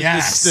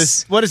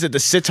 What is it? The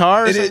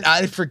sitar?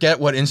 I forget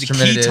what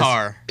instrument it is.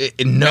 Guitar.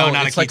 No,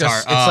 not it's a like guitar.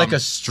 It's like a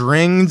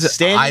stringed.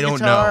 I don't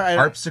guitar? know.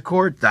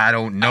 Harpsichord. I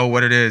don't know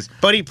what it is.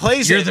 But he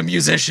plays You're it. the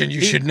musician. You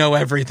should know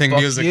everything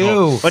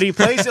musical. You. But he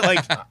plays it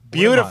like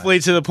beautifully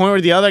to the point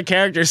where the other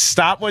characters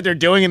stop what they're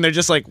doing and they're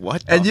just like,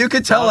 "What?" And you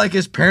could tell like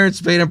his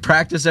parents made him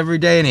practice every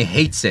day, and he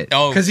hates it.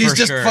 Oh, because he's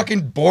just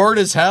fucking bored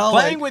as hell.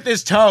 Playing with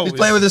his toes. He's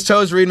playing with his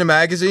toes, reading a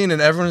magazine,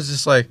 and everyone's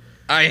just like,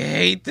 I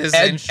hate this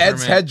instrument.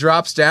 Ed's head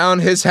drops down,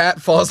 his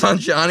hat falls on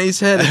Johnny's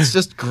head. It's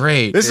just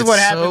great. This is what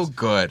happens. So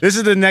good. This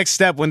is the next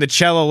step when the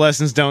cello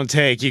lessons don't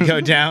take. You go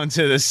down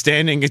to the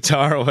standing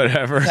guitar or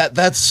whatever.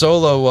 That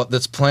solo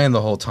that's playing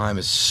the whole time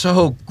is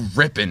so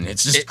ripping.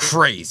 It's just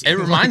crazy. It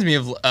reminds me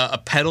of a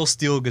pedal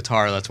steel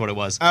guitar. That's what it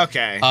was.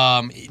 Okay.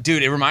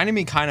 Dude, it reminded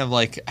me kind of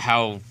like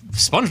how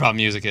SpongeBob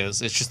music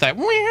is. It's just that.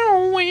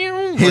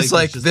 He's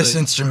like this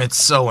instrument's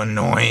so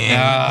annoying.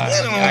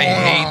 I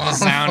hate the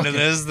sound of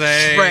this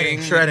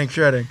thing. Shredding.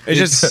 It's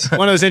just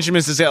one of those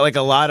instruments that's got like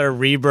a lot of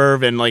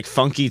reverb and like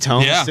funky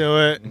tones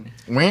to it.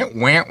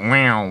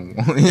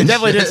 It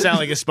definitely did sound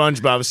like a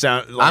SpongeBob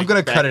sound. Like, I'm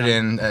gonna cut it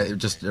in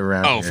just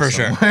around. Oh, for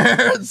sure.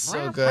 It's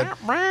so good.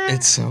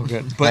 It's so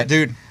good. But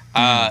dude,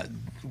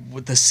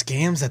 with the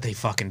scams that they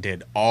fucking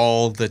did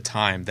all the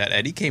time that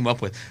Eddy came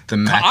up with. The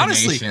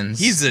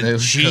machinations. machinations. Honestly, he's a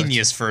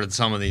genius for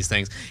some of these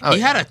things. He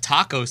had a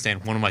taco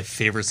stand, one of my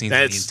favorite scenes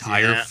in the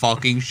entire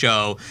fucking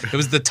show. It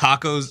was the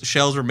tacos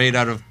shells were made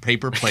out of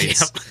paper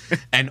plates,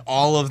 and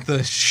all of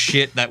the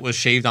shit that was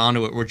shaved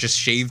onto it were just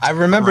shaved. I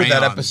remember crayons.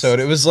 that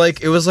episode. It was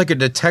like a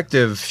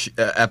detective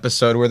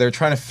episode where they were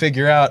trying to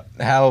figure out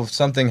how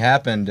something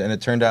happened, and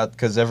it turned out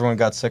because everyone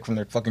got sick from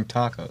their fucking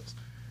tacos.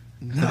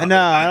 No,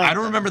 I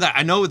don't remember that.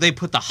 I know they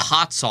put the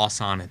hot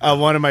sauce on it.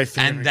 One of my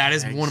favorite. And that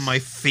is one of my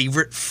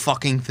favorite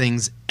fucking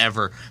things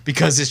ever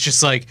because it's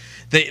just like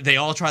they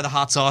all try the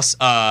hot sauce.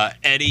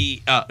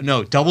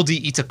 Double D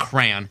eats a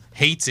crayon,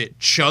 hates it,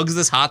 chugs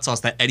this hot sauce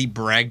that Eddy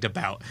bragged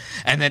about,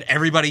 and then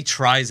everybody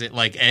tries it.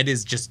 Like Ed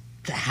is just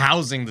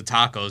housing the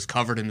tacos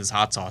covered in this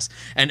hot sauce,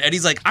 and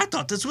Eddie's like, I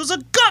thought this was a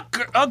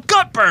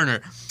gut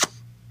burner.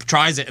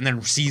 Tries it and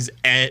then sees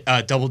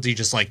Double D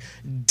just like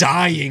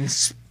dying,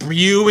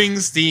 spewing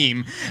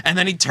steam, and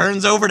then he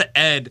turns over to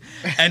Ed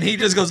and he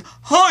just goes,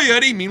 "Hi,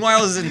 Eddy."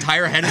 Meanwhile, his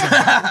entire head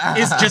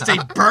is just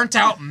a burnt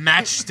out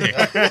matchstick.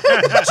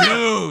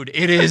 Dude,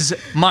 it is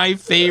my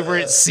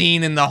favorite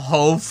scene in the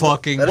whole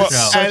fucking show.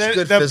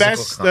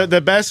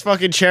 The best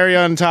fucking cherry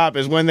on top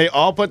is when they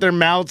all put their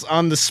mouths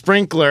on the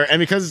sprinkler, and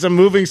because it's a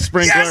moving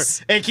sprinkler,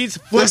 it keeps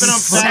flipping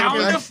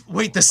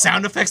them. The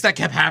sound effects that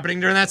kept happening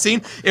during that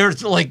scene, it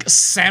was like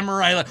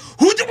samurai, like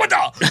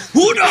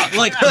huda,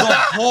 like the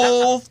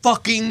whole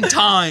fucking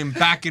time,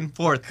 back and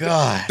forth.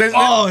 God,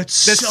 it's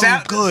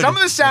so good. Some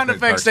of the sound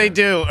effects they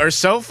do are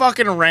so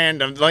fucking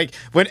random. Like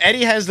when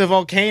Eddy has the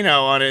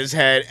volcano on his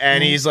head,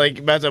 and he's like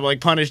about to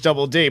like punish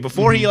Double D.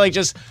 Before he like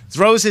just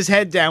throws his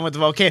head down with the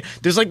volcano,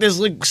 there's like this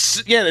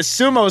this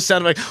sumo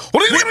sound like,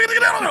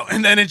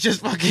 and then it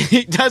just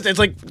fucking does it. It's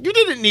like you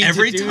didn't need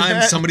every to do time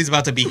that. somebody's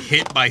about to be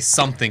hit by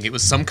something, it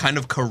was some kind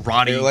of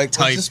karate like,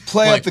 type. Just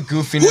play up the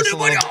goofiness.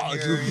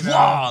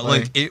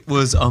 Like it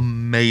was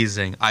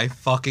amazing. I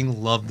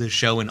fucking love this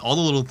show and all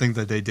the little things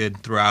that they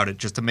did throughout it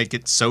just to make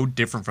it so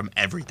different from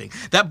everything.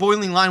 That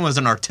boiling line was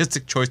an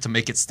artistic choice to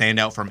make it stand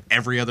out from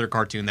every other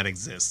cartoon that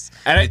exists.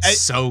 And it's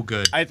so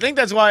good. I think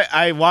that's why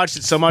I watched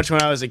it so much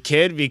when I was a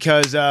kid,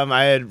 because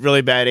I had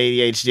really bad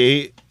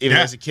ADHD even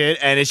as a kid,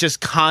 and it's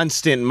just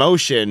constant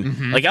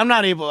motion. Like I'm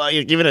not able,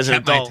 even as an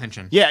adult.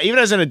 Even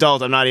as an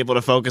adult, I'm not able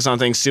to focus on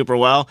things super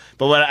well.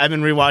 But I've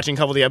been rewatching a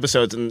couple of the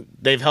episodes, and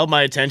they've held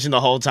my attention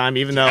the whole time,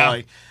 even though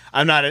like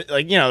I'm not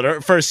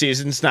their first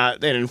season's they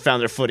didn't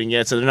found their footing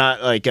yet, so they're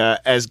not like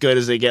as good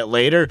as they get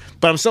later.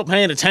 But I'm still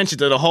paying attention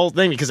to the whole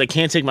thing because I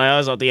can't take my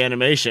eyes off the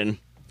animation.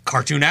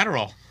 Cartoon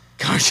Adderall.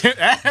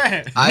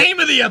 Name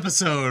of the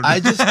episode.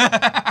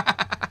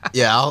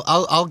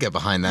 I'll get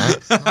behind that.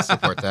 I'll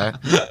support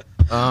that.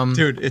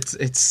 Dude,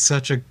 it's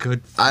such a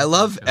good. I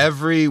love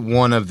every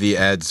one of the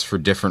Eds for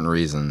different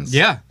reasons.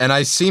 Yeah, and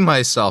I see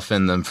myself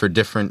in them for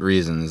different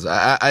reasons.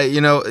 I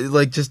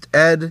just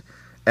Ed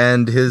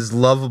and his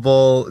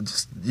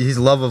his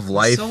love of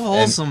life. So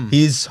wholesome.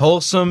 He's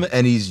wholesome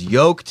and he's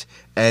yoked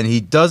and he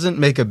doesn't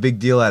make a big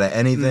deal out of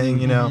anything,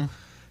 you know.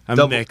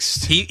 I'm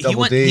mixed. He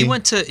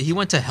went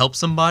to help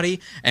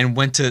somebody and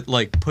went to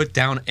like put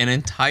down an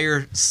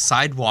entire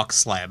sidewalk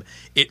slab.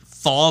 It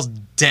falls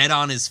dead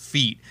on his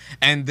feet,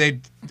 and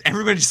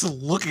everybody's just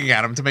looking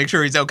at him to make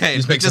sure he's okay.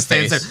 And he just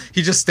stands there.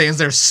 He just stands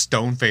there,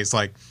 stone faced,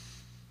 like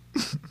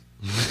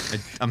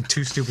I'm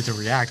too stupid to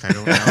react. I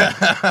don't know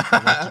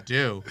what to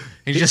do.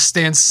 He just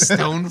stands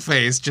stone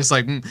faced, just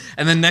like. And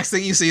then next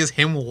thing you see is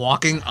him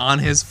walking on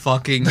his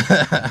fucking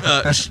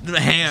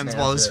hands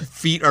while his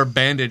feet are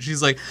bandaged.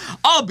 He's like,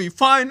 "I'll be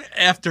fine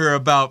after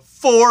about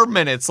 4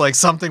 minutes." Like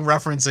something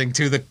referencing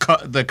to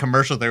the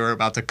commercial they were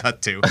about to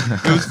cut to.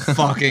 It was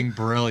fucking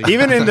brilliant.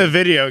 Even in the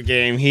video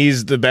game,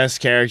 he's the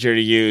best character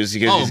to use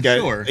because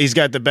he's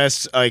got the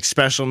best like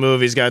special move.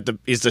 He's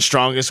the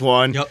strongest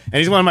one, and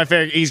he's one of my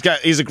favorite.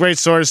 He's a great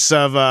source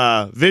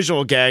of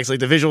visual gags, like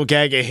the visual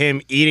gag of him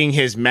eating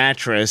his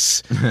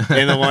mattress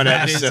in the one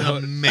episode. That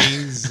is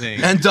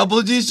amazing. And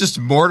Double D's just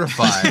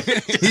mortified.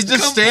 He's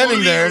just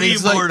standing there and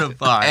he's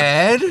mortified. Like,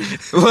 Ed?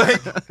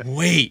 Like,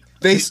 wait.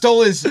 They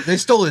stole his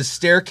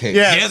staircase.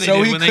 Yeah, they so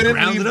did he when they couldn't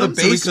grounded leave him,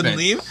 the so he basement. couldn't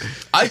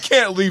leave? I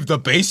can't leave the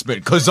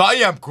basement because I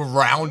am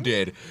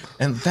grounded.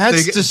 And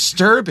that's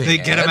disturbing. They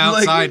get him Ed.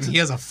 outside and he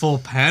has a full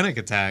panic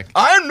attack.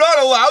 I am not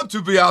allowed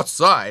to be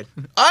outside.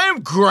 I am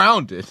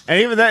grounded.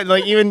 And even that,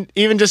 like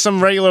even just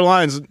some regular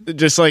lines,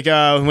 just like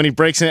when he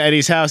breaks into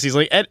Eddie's house, he's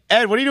like, Ed,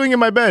 what are you doing in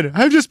my bed?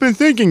 I've just been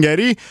thinking,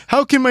 Eddie,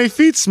 how can my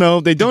feet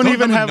smell? They don't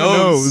even have a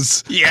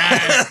nose.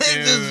 Yeah,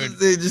 dude.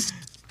 They just.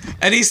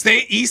 And he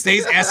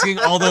stays asking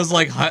all those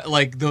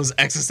like those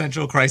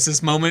existential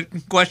crisis moment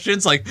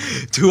questions, like,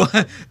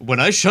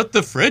 when I shut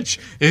the fridge,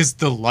 is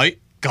the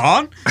light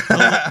gone?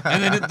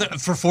 And then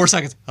for 4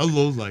 seconds,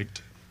 hello light.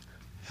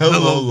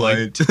 Hello,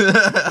 light.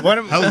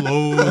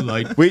 Hello,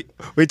 light.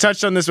 We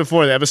touched on this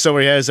before, the episode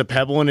where he has a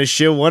pebble in his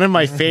shoe. One of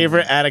my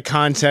favorite out of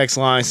context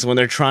lines is when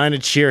they're trying to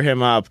cheer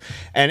him up,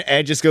 and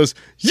Ed just goes,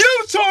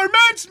 "You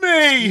torment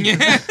me!"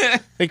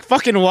 Like,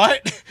 fucking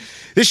what?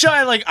 This show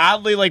had like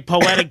oddly like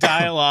poetic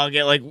dialogue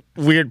at like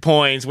weird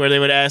points where they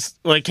would ask,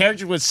 like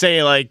characters would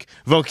say like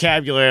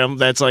vocabulary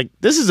that's like,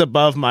 this is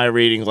above my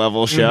reading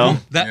level show.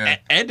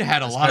 Ed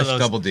had a lot of those.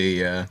 Double D,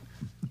 yeah.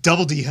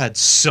 Double D had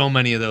so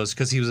many of those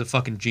because he was a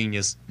fucking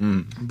genius.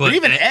 But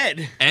even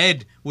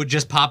Ed would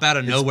just pop out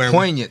of nowhere.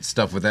 Poignant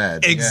stuff with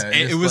Ed.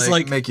 It was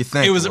like make you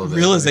think. It was a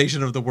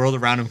realization of the world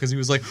around him because he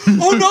was like,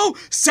 "Oh no,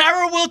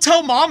 Sarah will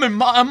tell mom, and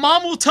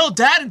mom will tell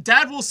dad, and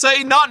dad will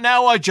say, 'Not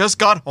now, I just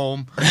got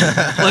home.'"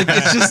 Like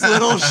it's just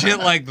little shit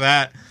like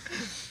that.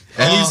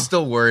 And he's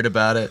still worried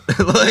about it.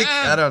 Like,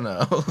 I don't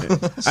know.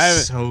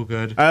 So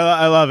good.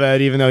 I love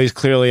Ed, even though he's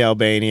clearly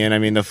Albanian. I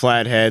mean, the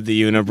flat head,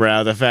 the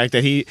unibrow, the fact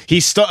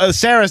that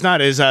Sarah's not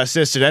his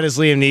sister. That is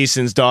Liam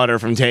Neeson's daughter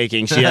from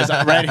Taking. She has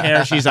red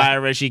hair. She's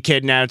Irish. He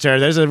kidnapped her.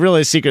 There's a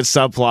really secret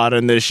subplot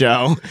in this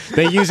show.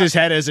 They use his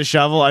head as a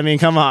shovel. I mean,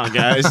 come on,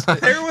 guys.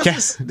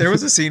 There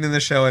was a scene in the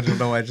show, I don't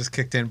know why I just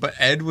kicked in, but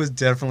Ed was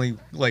definitely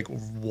like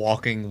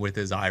walking with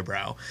his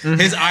eyebrow.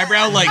 His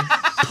eyebrow like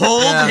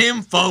pulled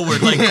him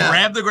forward, like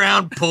grabbed the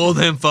ground, pulled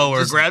him forward,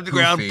 Just grabbed the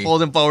ground, goofy.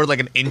 pulled him forward like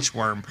an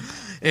inchworm.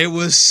 It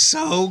was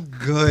so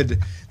good.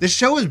 This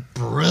show is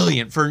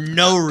brilliant for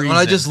no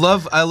reason.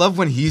 Well, I love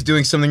when he's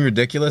doing something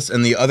ridiculous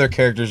and the other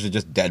characters are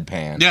just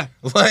deadpan. Yeah.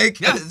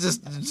 Like, it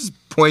just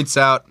points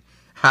out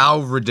how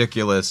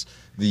ridiculous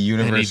the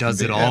universe And he does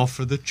can it be. all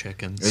for the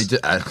chickens.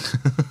 I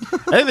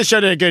think the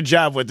show did a good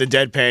job with the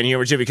deadpan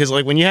humor too, because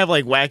like when you have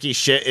like wacky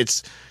shit,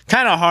 it's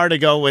kind of hard to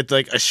go with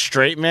like a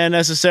straight man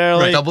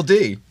necessarily. Right, Double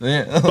D.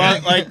 Yeah.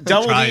 But like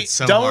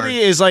Double D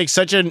is like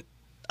such a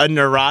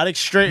neurotic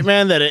straight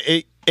man that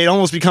it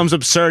almost becomes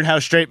absurd how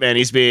straight man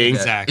he's being.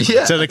 Exactly.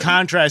 Yeah. So the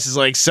contrast is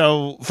like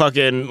so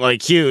fucking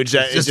like huge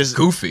that It's just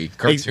goofy,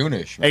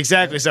 cartoonish.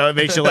 Exactly. So it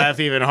makes you laugh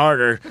even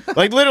harder.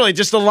 Like literally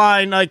just the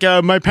line like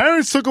my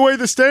parents took away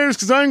the stairs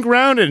because I'm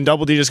grounded, and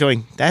Double D just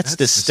going, that's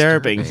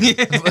disturbing.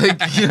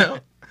 Like, you know.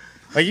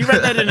 Like you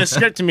read that in a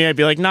script to me, I'd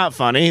be like, not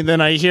funny.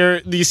 Then I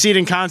hear you see it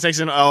in context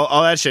and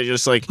all that shit. You're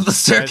just like The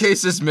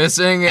staircase is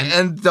missing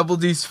and Double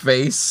D's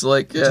face,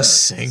 like, yeah.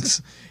 Just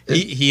sinks.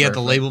 He had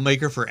the label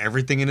maker for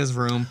everything in his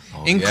room,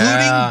 including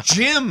yeah.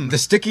 Jim. The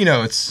sticky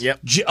notes. Yep.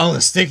 The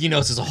sticky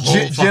notes is a whole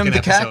Jim fucking the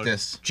episode.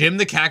 Cactus. Jim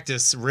the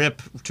Cactus,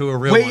 rip to a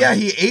real Wait, one. yeah,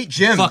 he ate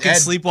Jim. Fucking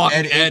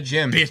sleepwalking ate Ed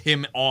Jim. bit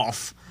him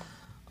off.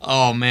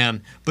 Oh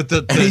man, but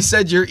And he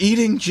said, "You're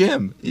eating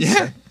Jim."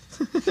 yeah.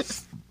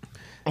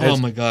 Oh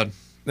my god.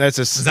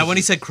 Is that when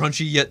he said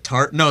crunchy yet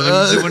tart? No, that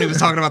was when he was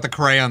talking about the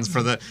crayons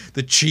for the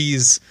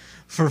cheese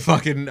for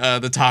fucking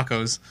the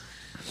tacos.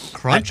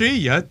 Crunchy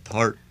yet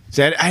tart.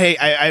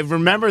 I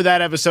remember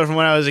that episode from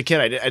when I was a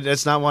kid.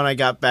 That's not one I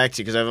got back to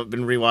because I've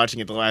been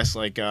rewatching it the last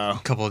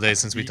couple of days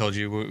since we told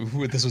you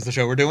this was the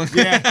show we're doing.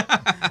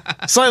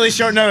 Yeah. Slightly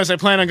short notice. I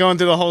plan on going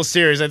through the whole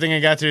series. I think I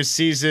got through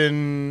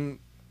season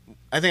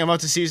I think I'm up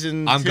to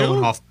season I'm 2.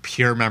 going off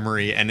pure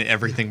memory, and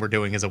everything we're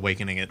doing is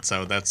awakening it.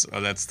 So that's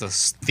the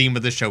theme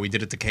of the show. We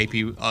did it to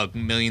KP a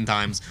million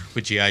times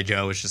with G.I.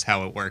 Joe. It's just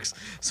how it works.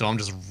 So I'm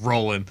just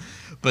rolling.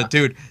 But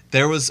dude,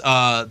 there was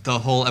the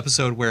whole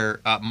episode where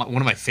one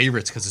of my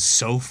favorites because it's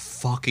so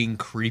fucking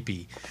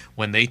creepy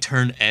when they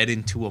turn Ed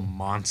into a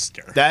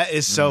monster. That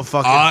is so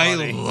fucking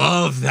funny. I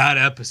love that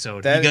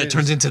episode. That He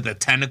turns into the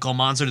tentacle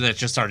monster that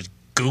just starts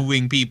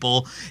gooing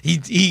people. He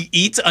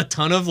eats a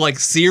ton of like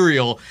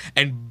cereal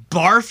and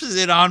barfs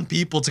it on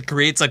people to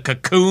create a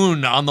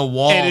cocoon on the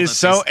wall. It is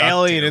so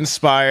alien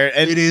inspired.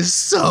 And it is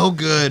so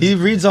good. He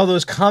reads all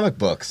those comic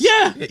books.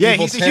 Yeah. Yeah,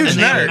 he's a huge and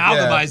nerd. they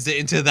amalgamized it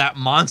into that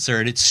monster,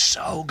 and it's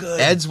so good.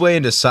 Ed's way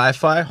into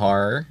sci-fi,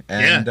 horror,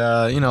 and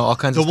all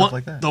kinds of stuff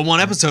like that. The one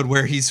episode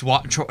where he's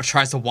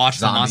tries to watch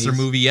the monster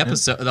movie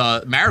episode,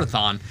 the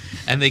marathon,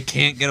 and they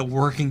can't get a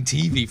working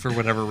TV for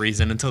whatever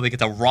reason until they get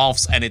to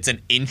Rolf's, and it's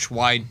an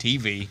inch-wide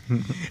TV,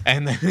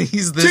 and then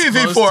he's this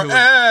TV close for to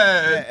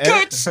Ed. it.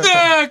 Good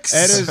snacks.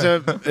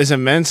 Ed is a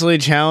mentally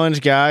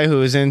challenged guy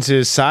who is into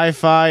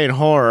sci-fi and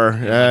horror.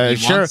 He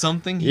wants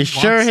something. You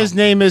sure his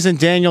name isn't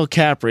Daniel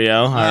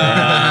Caprio?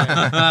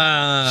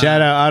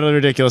 Shout out Oddly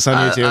Ridiculous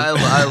on YouTube.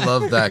 I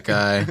love that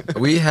guy.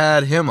 We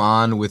had him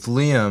on with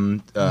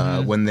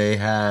Liam when they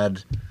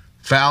had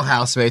Foul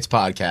Housemates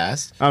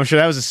podcast. I'm sure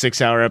that was a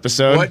 6-hour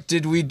episode. What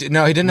did we do?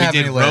 No, he didn't have We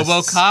did any lists.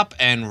 RoboCop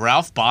and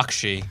Ralph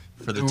Bakshi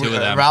for the two of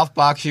them. Ralph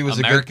Bakshi was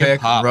American a good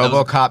pick. Pop.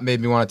 RoboCop made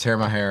me want to tear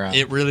my hair out.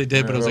 It really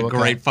did, but it was a RoboCop.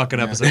 great fucking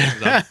episode. It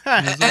was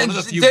one And of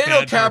the few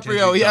Daniel bad cartoons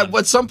Caprio, we've done.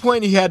 at some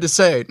point he had to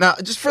say, now,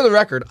 just for the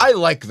record, I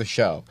like the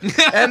show.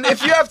 And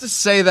if you have to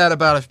say that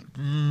about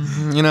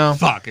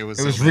Fuck, it was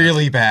it so was bad.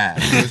 really bad.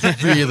 It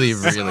was really,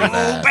 really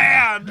bad.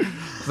 bad.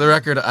 For the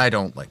record, I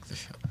don't like the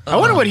show. I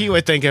wonder what he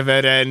would think of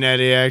Ed, and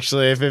Eddy,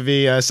 actually, if it'd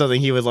be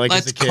something he would like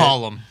Let's as a kid.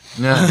 call him.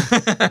 No.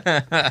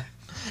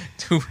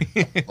 Do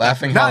we-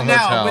 Laughing Not Hell now,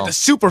 Hotel. with a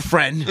super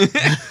friend.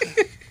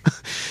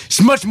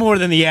 She's much more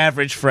than the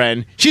average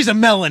friend. She's a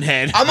melon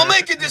head. I'm gonna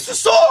make it this a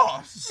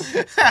sauce.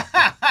 I'm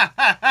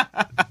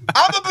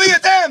gonna be a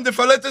damned if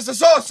I let this a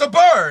sauce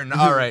burn.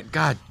 All right.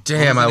 God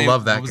damn, I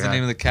love that What was guy. the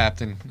name of the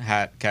Captain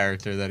Hat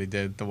character that he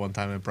did the one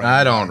time at Brighton?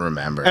 I don't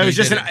remember. It was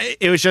He just did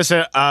it was just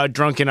a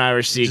drunken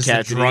Irish sea Just a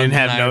captain. He drunken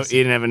didn't have Irish sea-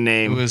 he didn't have a It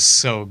name. was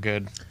so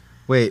good.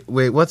 Wait.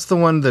 What's the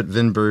one that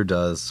Vin Burr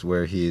does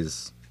where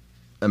he's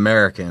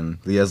American?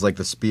 He has like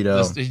the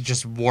Speedo. He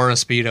just wore a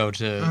Speedo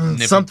to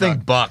nip Something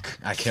and Buck.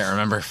 I can't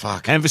remember.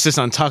 Fuck. Emphasis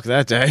on tuck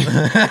that day.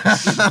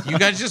 tuck. You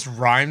guys just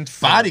rhymed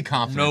for Body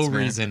confidence, no man.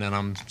 reason, and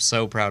I'm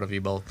so proud of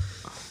you both.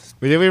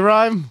 Did we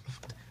rhyme?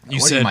 You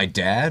What are said you, my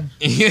dad?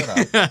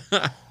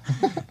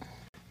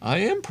 I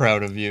am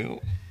proud of you.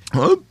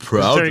 I'm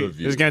proud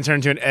It was going to turn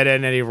into an Ed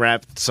and Eddy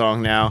rap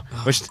song now.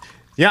 Which,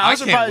 yeah, I I'm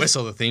can't surprised.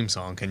 whistle the theme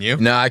song. Can you?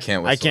 No, I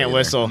can't whistle. I can't either.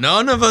 whistle.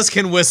 None of us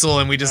can whistle,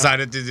 and we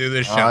decided to do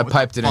this show. Oh, I What the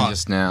piped it in fuck?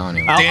 just now.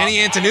 Anyway. Danny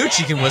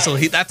Antonucci can whistle.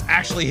 That's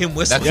actually him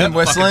whistling. That's him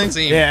the fucking whistling?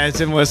 theme. Yeah, it's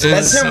him whistling.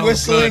 That's It's him so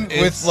whistling good.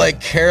 with It's-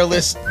 like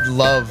careless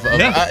love. Of,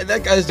 Yeah.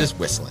 that guy's just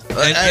whistling.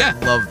 I yeah.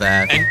 love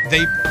that. And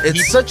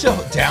It's such a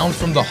down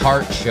from the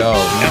heart show,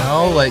 you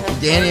know? Like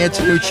Danny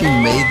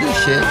Antonucci made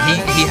this shit.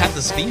 he had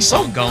this theme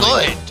song going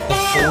good.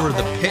 before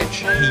the pitch.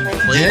 He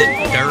played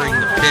it during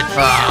the pitch.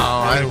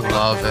 Oh, I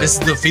love it. This is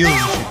the feeling you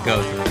should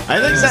go through. I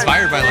think It's that-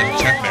 inspired by like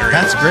a Chuck Berry.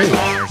 That's great.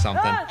 song or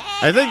something.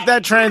 I think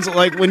that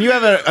like when you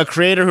have a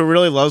creator who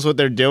really loves what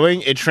they're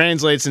doing, it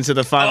translates into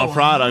the final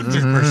product.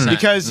 100%.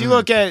 Because you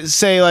look at,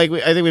 say, like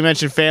I think we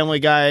mentioned Family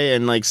Guy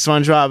and like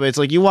SpongeBob. It's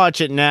like you watch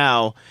it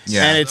now,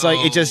 Yeah. and it's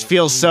like it just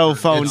feels so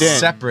phoned It's in.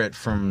 separate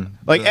from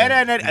Like the Ed,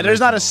 Ed, Ed,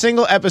 there's not a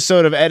single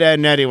episode of Ed, Ed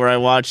and Eddy where I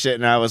watched it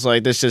and I was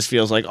like, this just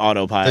feels like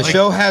autopilot. The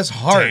show has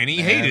heart. Danny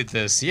man. hated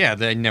this. Yeah,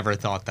 they never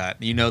thought that.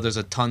 You know, there's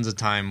a tons of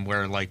time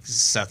where like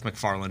Seth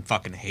MacFarlane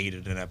fucking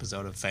hated an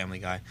episode of Family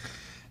Guy.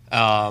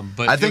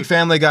 But I think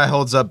Family Guy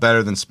holds up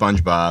better than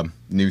SpongeBob.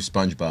 New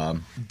SpongeBob.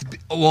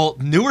 well,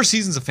 newer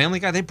seasons of Family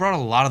Guy, they brought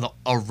a lot of the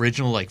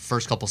original like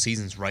first couple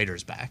seasons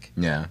writers back.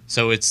 Yeah.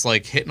 So it's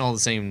like hitting all the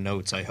same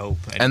notes. I hope.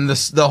 And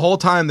the whole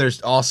time they're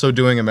also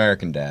doing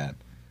American Dad,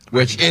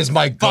 which is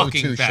my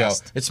Fucking go-to show.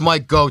 best. It's my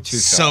go-to show.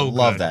 So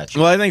Love good. that show.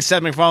 Well, I think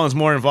Seth MacFarlane's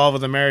more involved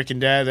with American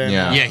Dad than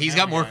Yeah. yeah, he's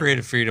got more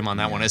creative freedom on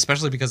that one,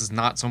 especially because it's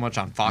not so much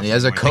on Fox. And he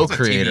has a anymore. I think it's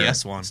co-creator.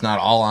 TBS one. It's not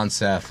all on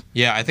Seth.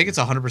 Yeah, I think it's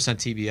 100%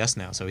 TBS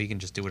now, so he can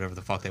just do whatever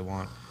the fuck they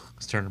want.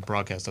 His Turner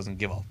Broadcast doesn't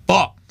give a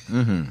fuck.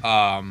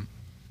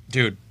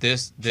 Dude,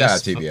 this Shout out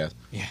TBS.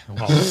 Yeah,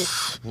 well,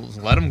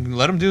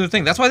 let him do the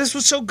thing. That's why this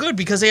was so good,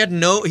 because he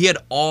had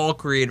all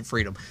creative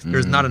freedom.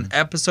 There's not an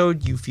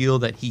episode you feel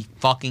that he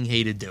fucking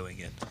hated doing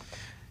it.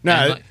 No,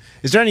 And, like-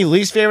 is there any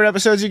least favorite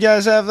episodes you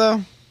guys have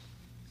though?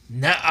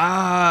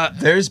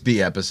 There's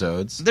B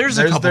episodes. There's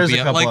a couple. There's a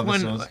Yeah, couple like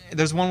when episodes.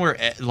 there's one where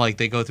like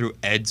they go through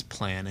Ed's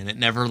plan and it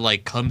never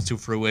like comes to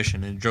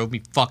fruition, and it drove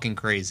me fucking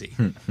crazy.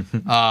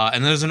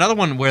 And there's another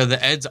one where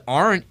the Eds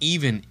aren't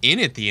even in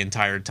it the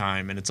entire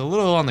time, and it's a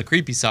little on the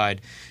creepy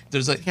side.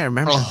 There's like can't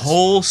remember a this.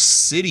 whole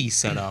city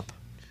set up,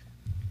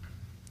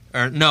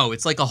 or no,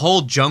 it's like a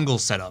whole jungle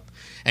set up.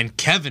 and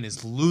Kevin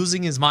is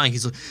losing his mind.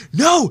 He's like,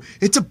 no,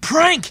 it's a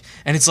prank.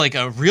 And it's like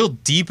a real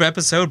deep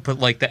episode, but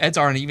like the Eds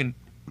aren't even,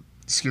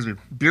 excuse me,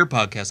 beer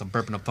podcast. I'm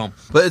burping up foam.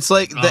 But it's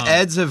like the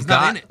Eds have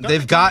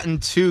they've gotten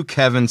to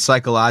Kevin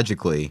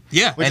psychologically.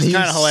 Yeah. Which and is he's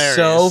kinda hilarious.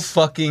 so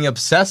fucking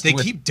obsessed They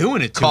with keep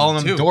doing it to calling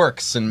him, them too.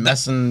 dorks and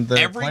messing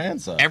their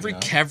plans up. Every you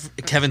know?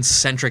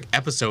 Kevin-centric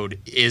episode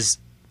is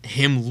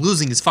him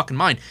losing his fucking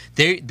mind.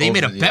 They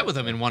made a bet with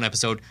him in one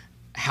episode.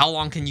 How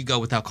long can you go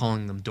without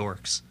calling them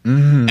dorks?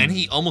 And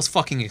he almost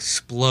fucking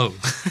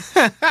explodes.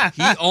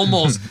 He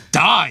almost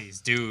dies,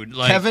 dude.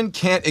 Like, Kevin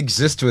can't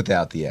exist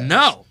without the Eds.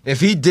 No.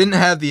 If he didn't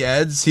have the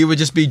Eds, he would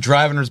just be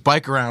driving his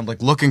bike around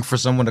like looking for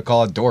someone to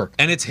call a dork.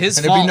 And it's his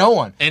and fault. it'd be no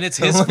one. And it's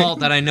his fault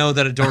that I know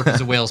that a dork is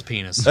a whale's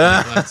penis.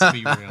 Let's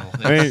be real.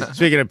 I mean,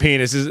 speaking of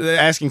penis,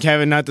 asking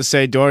Kevin not to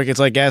say dork, it's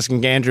like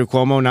asking Andrew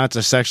Cuomo not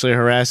to sexually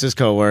harass his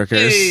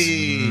coworkers.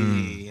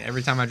 Hey.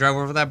 Every time I drive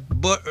over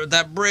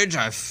that bridge,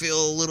 I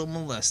feel a little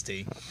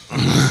molesty.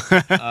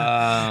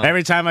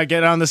 Every time I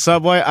get on the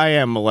subway, I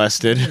am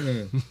molested.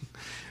 And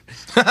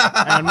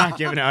I'm not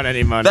giving out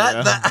any money.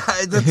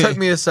 That took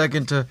me a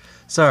second to.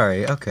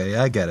 Sorry. Okay,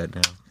 I get it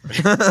now.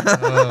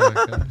 Oh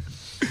my God.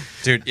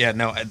 Dude, yeah,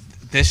 no.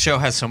 This show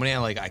has so many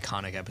like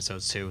iconic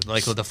episodes too.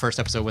 Like with the first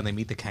episode when they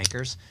meet the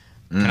Cankers.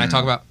 Can I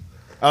talk about?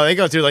 Oh, they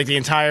go through like the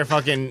entire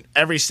fucking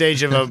every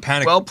stage of a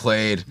Panic. Well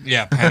played.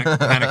 Yeah,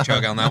 panic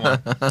chug on that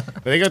one.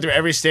 They go through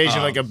every stage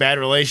of like a bad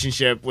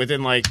relationship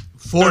within like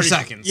 4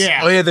 seconds.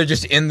 Yeah. Oh yeah, they're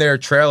just in their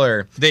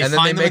trailer. They and then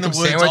find they them make in the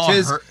them woods all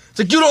sandwiches. hurt. It's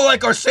like, you don't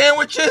like our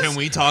sandwiches? Can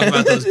we talk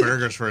about those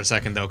burgers for a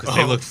second though? Because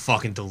they look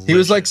fucking delicious. He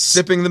was like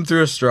sipping them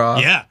through a straw.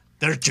 yeah,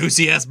 they're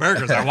juicy ass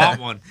burgers. I want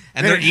one.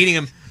 And they're eating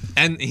them.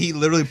 And he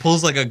literally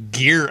pulls like a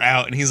gear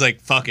out, and he's like,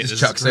 "Fuck it, this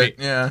Chucks is great."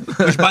 it. Yeah.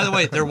 Which, by the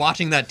way, they're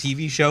watching that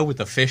TV show with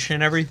the fish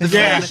and everything.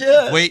 Yeah. Fish,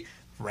 yeah. Wait,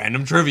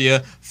 random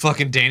trivia.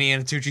 Fucking Danny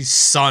Anatucci's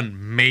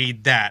son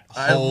made that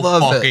I whole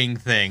love it. fucking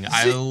thing.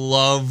 I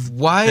love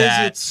Why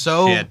that is it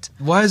so? shit.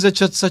 Why is it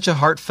just such a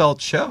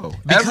heartfelt show?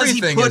 Because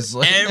Everything he put is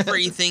like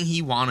everything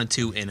he wanted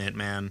to in it,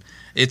 man.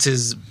 It's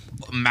his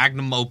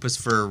magnum opus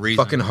for a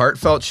reason. fucking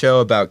heartfelt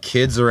show about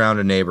kids around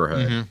a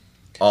neighborhood,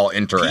 all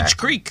interact. Peach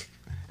Creek.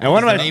 And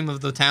one of The my name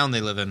of the town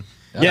they live in.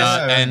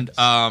 Yes.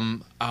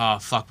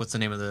 Fuck, what's the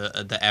name of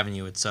the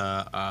avenue? It's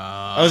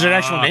oh, is there an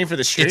actual name for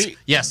the street?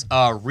 Yes,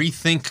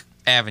 Rethink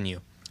Avenue.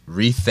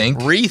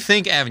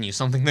 Rethink Avenue,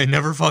 something they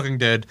never fucking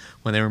did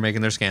when they were making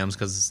their scams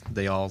because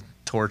they all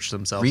torched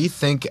themselves.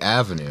 Rethink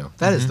Avenue.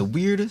 That is the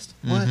weirdest.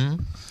 What?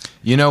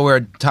 You know where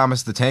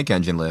Thomas the Tank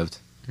Engine lived?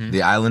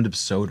 The island of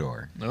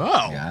Sodor.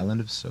 Oh, The island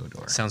of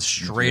Sodor. sounds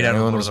straight out of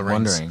Everyone Lord of was the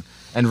Rings. wondering.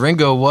 And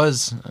Ringo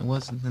was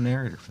the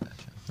narrator for that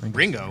show.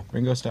 Ringo?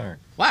 Ringo Starr.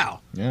 Wow.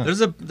 Yeah.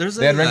 There's a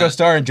They had Ringo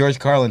Starr and George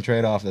Carlin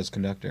trade off as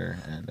conductor.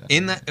 And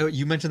in that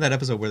you mentioned that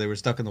episode where they were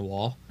stuck in the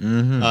wall.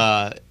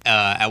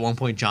 At one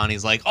point,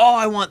 Johnny's like, "Oh,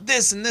 I want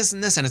this and this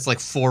and this," and it's like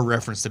 4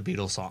 reference to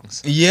Beatles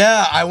songs.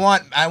 yeah, I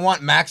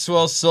want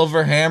Maxwell's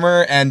Silver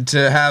Hammer and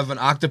to have an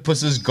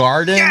octopus's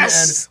garden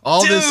Yes, and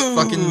all dude! this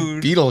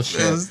fucking Beatles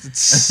shit.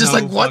 It's just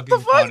like, what the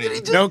fuck did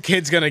he do? No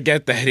kid's gonna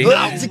get that.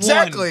 But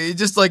exactly. He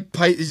just like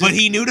But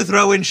he knew to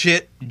throw in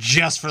shit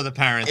just for the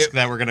parents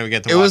that were gonna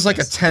get to it watch was like a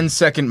this.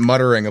 10-second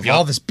muttering of Yup.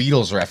 all this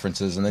Beatles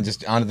references and then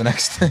just on to the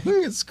next thing.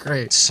 It's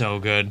great. So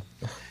good.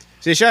 So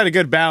they shot a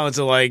good balance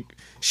of like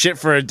shit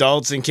for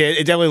adults and kids.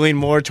 It definitely leaned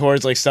more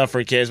towards like stuff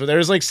for kids, but there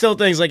was like still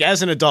things like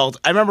as an adult.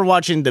 I remember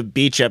watching the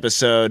beach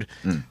episode,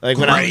 like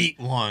when Great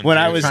one. when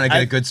I dude. was Trying to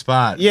get a good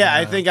spot. yeah,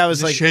 I think I was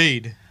The like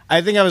shade.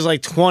 I think I was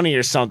like 20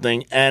 or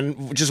something,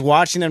 and just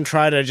watching them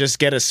try to just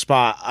get a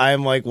spot,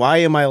 I'm like, why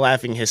am I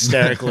laughing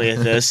hysterically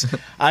at this?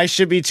 I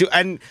should be too.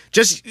 And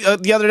just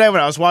the other day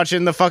when I was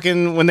watching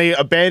when they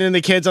abandoned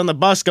the kids on the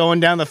bus going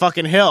down the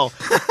fucking hill,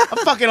 I'm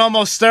fucking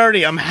almost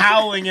 30. I'm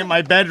howling in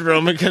my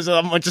bedroom because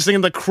I'm just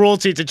thinking the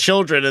cruelty to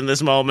children in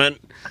this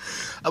moment.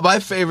 My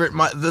favorite,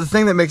 the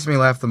thing that makes me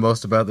laugh the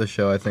most about this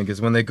show, I think,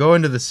 is when they go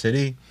into the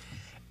city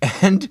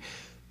and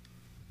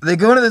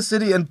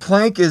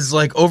Plank is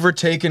like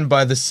overtaken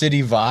by the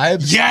city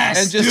vibes. Yes,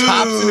 and just dude.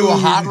 hops into a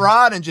hot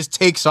rod and just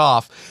takes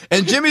off.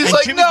 And Jimmy's And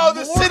like, Jimmy's no,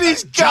 the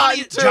city's got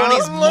to.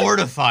 Johnny's I'm like,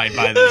 mortified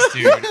by this,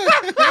 dude.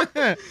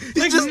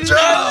 he just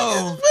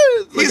no.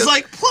 He's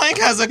like, Plank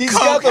has a He's coke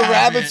got the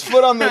habit. rabbit's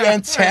foot on the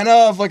antenna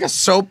of like a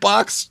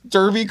soapbox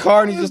derby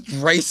car, and he's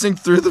just racing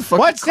through the fucking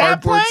What's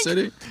that, cardboard Plank?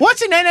 city.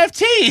 What's an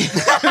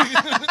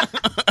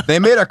NFT? They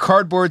made a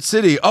cardboard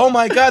city. Oh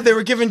my god, they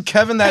were giving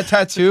Kevin that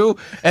tattoo,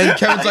 and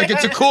Kevin's like,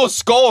 it's a cool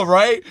skull,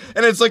 right?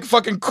 And it's like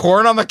fucking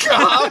corn on the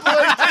cob.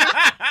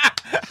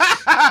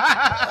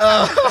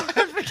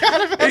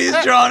 And he's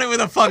drawing it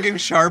with a fucking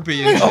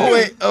Sharpie. And Oh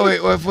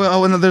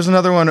wait. No, there's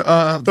another one.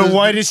 The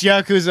whitest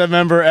Yakuza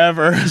member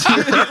ever.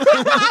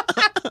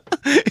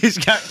 He's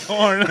got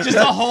corn. just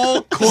a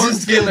whole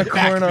cornfield getting a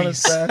corn on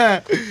his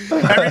back.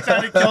 Every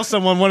time he kills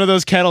someone, one of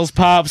those kettles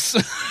pops.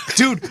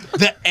 Dude,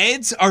 the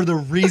Eds are the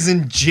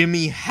reason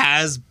Jimmy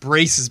has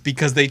braces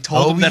because they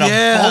told him that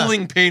yeah. a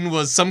bowling pin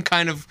was some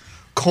kind of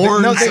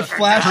corn. No, they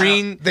flash.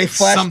 Green, They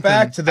flash something.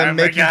 back to them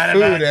making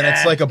food, and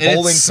it's like a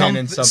bowling pin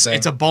and something.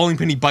 It's a bowling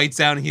pin. He bites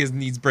down. And he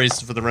needs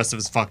braces for the rest of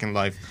his fucking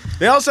life.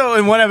 They also,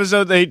 in one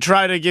episode, they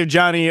try to give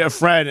Johnny a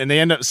friend, and they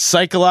end up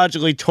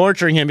psychologically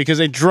torturing him because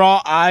they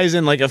draw eyes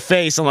and like a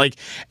face on like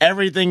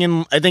everything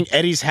in, I think,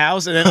 Eddie's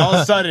house, and then all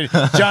of a sudden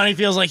Johnny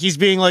feels like he's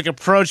being like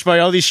approached by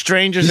all these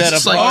strangers at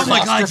a bar. Oh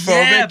my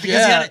god,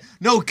 yeah,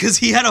 because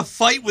he had a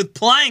fight with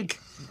Plank.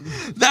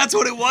 That's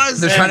what it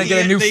was. They're trying to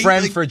get a new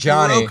friend for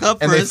Johnny,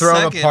 and they throw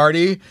him a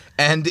party,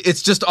 and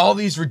it's just all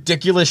these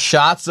ridiculous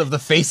shots of the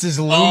faces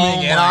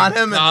looming in on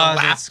him, and the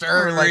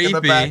laughter like in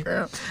the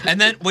background.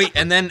 And then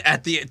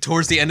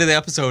towards the end of the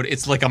episode,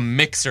 it's like a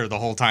mixer the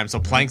whole time. So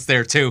Plank's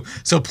there too.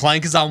 So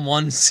Plank is on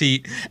one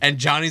seat, and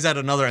Johnny's at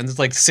another, and there's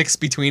like 6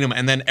 between them.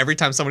 And then every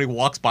time somebody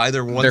walks by,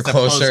 they're one step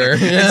closer.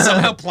 Yeah. And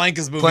somehow Plank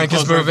is moving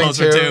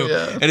closer too.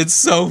 Yeah. And it's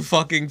so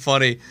fucking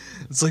funny.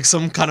 It's like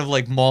some kind of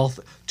like mall,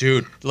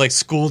 dude, like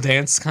school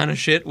dance kind of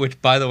shit.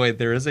 Which, by the way,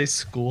 there is a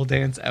school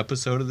dance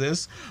episode of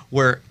this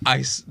where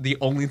the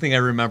only thing I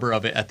remember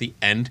of it at the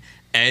end,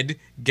 Ed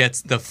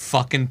gets the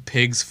fucking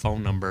pig's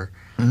phone number.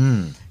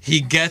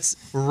 He gets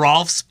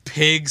Rolf's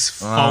pig's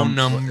phone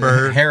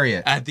number.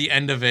 Harriet. At the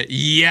end of it.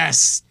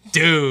 Yes,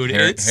 dude.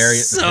 It's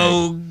Harriet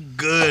so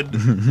good.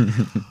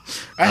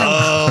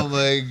 Oh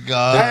my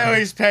god. I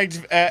always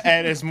pegged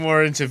Ed as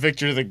more into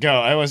Victor the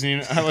Goat. I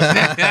wasn't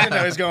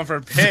I was going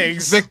for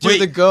pigs. Victor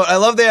the Goat. I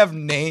love they have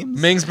names.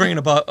 Ming's bringing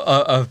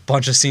a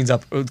bunch of scenes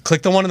up.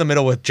 Click the one in the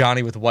middle with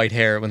Johnny with white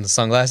hair and the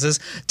sunglasses.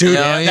 Dude,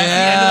 that's the end of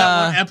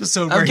that one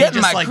episode where he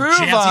just like jams.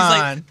 He's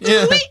like,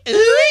 ooey,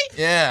 ooey.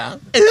 Yeah.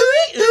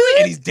 Ooey, ooey.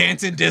 And he's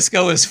dancing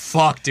disco as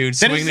fuck, dude.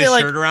 Swinging his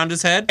shirt around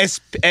his head.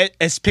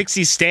 As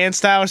Pixie Stan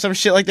style or some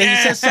shit like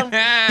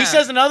that. He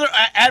says another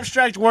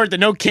abstract word that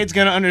no kid's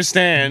gonna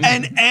understand.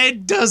 And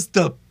Ed does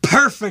the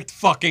perfect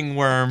fucking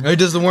worm. He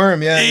does the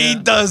worm, yeah. He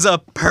does a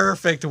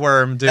perfect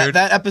worm, dude.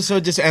 That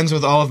epised just ends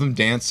with all of them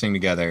dancing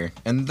together,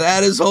 and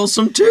that is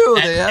wholesome too.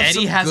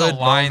 Eddie has a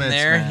line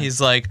there. Man.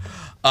 He's like,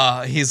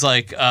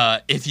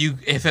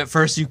 if at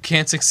first you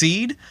can't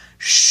succeed,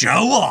 show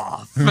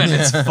off. And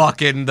it's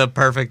fucking the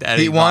perfect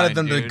Eddie. He wanted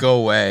line, them to go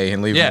away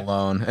and leave him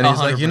alone. And he's 100%.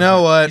 like, you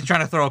know what? He's trying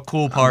to throw a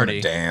cool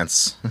party.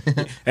 Dance.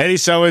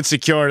 Eddie's so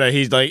insecure that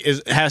he's like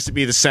has to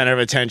be the center of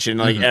attention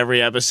like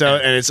every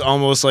episode, and it's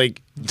almost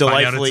like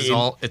delightfully.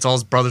 It's all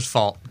his brother's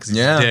fault because he's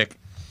a dick.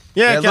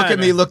 Yeah, look at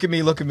me, look at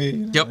me, look at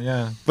me. Yep.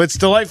 Yeah. But it's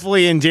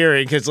delightfully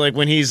endearing because like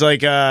when he's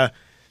like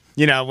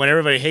when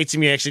everybody hates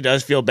him, he actually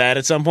does feel bad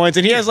at some points,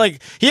 and he has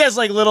like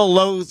little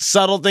low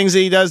subtle things that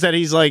he does that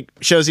he's like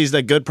shows he's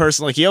the good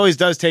person. Like he always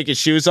does take his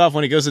shoes off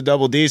when he goes to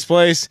Double D's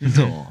place.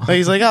 Like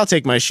he's like, I'll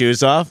take my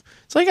shoes off.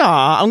 It's like,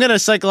 I'm gonna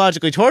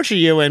psychologically torture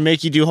you and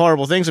make you do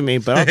horrible things with me,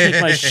 but I'll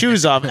take my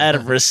shoes off out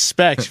of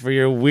respect for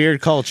your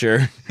weird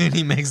culture. And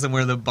he makes them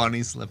wear the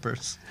bunny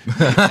slippers.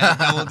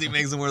 Double D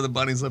makes them wear the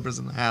bunny slippers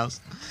in the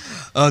house.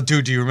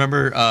 Dude, do you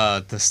remember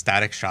the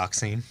Static Shock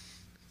scene?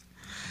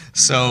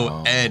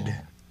 So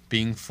Ed,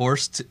 being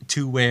forced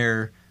to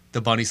wear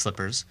the bunny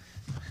slippers,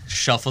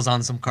 shuffles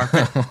on some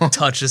carpet,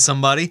 touches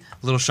somebody,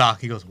 little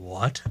shock. He goes,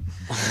 what?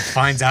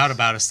 Finds out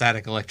about a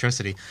static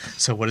electricity.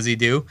 So what does he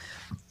do?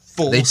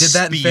 They did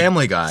that in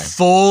Family Guy.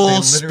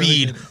 Full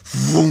speed.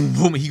 Boom,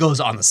 boom. He goes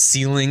on the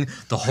ceiling,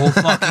 the whole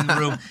fucking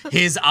room.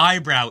 His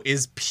eyebrow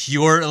is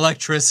pure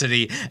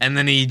electricity. And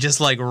then he just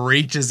like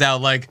reaches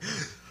out like,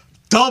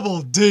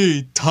 Double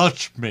D,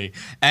 touch me,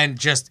 and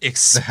just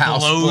explodes the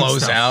house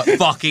blows out.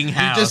 Fucking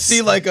house. You just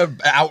see like a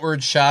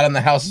outward shot on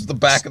the house, the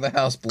back of the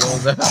house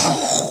blows out.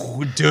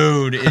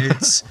 Dude,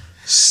 it's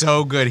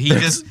so good. He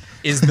just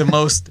is the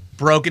most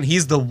broken.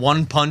 He's the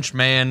One Punch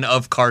Man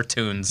of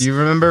cartoons. Do you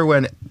remember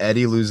when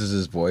Eddie loses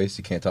his voice?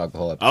 He can't talk the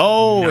whole episode.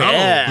 Oh, no.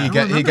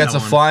 Yeah. He gets a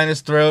fly in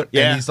his throat,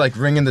 and he's like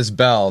ringing this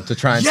bell to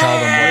try and tell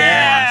them what he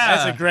wants.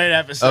 That's a great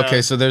episode.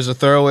 Okay, so there's a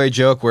throwaway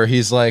joke where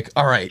he's like,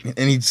 all right,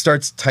 and he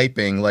starts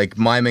typing, like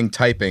miming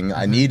typing,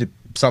 I need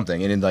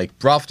something, and then like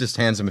Rolf just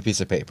hands him a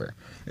piece of paper.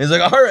 And he's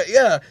like, all right,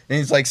 yeah. And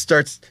he's like,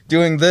 starts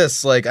doing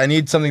this, like, I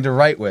need something to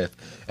write with.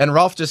 And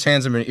Rolf just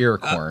hands him an ear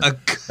of corn.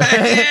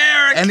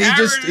 And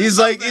he's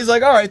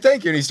like, all right,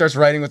 thank you. And he starts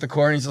writing with the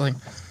corn. He's like,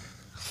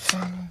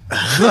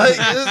 like,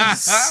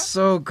 it's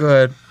so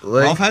good.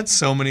 Like, Rolf had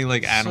so many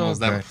like animals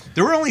that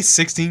there were only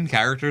 16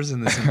 characters in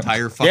this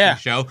entire fucking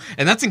show,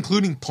 and that's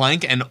including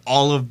Plank and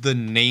all of the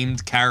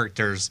named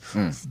characters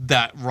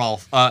that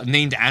Rolf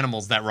named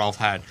animals that Rolf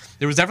had.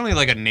 There was definitely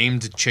like a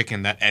named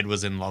chicken that Ed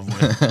was in love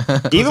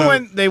with. Even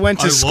when they went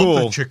to school,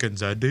 love the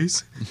chickens,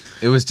 Eddies.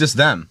 It was just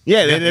them.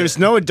 Yeah, there was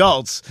no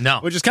adults. No,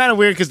 which is kind of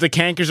weird because the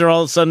Cankers are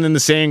all of a sudden in the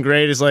same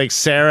grade as like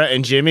Sarah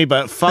and Jimmy.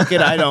 But fuck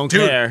it, I don't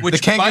care. The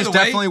Cankers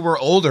definitely were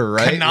older,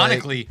 right?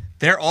 Canonically,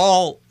 they're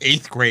all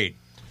 8th grade.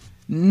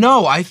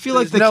 No, I feel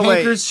like the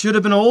Cankers should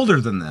have been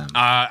older than them.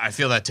 I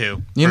feel that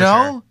too. You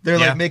know? They're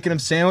like making them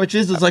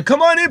sandwiches. It's like,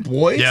 come on in,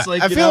 boys. Yeah.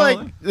 Like, I feel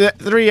like the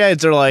 3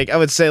 Eds are like, I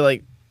would say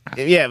like,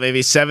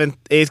 maybe 7th,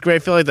 8th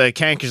grade. I feel like the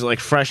Cankers are like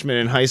freshmen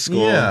in high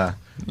school. Yeah.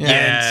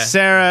 And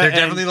Sarah. They're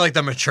definitely like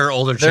the mature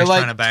older chicks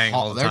trying to bang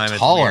all the time. They're It's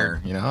taller,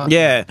 weird. you know.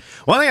 Yeah.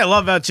 One thing I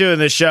love about too in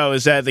this show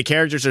is that the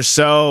characters are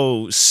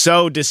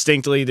so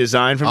distinctly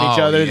designed from each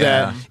other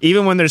that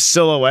even when they're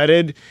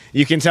silhouetted,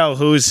 you can tell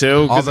who's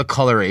who. All the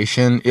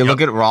coloration. You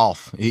look at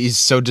Rolf; he's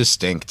so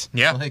distinct.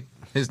 Yeah. Like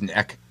his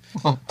neck.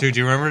 Dude, do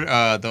you remember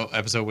the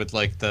episode with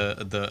like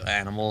the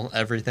animal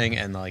everything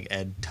and like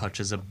Ed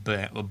touches a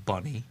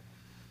bunny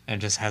and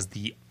just has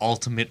the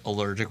ultimate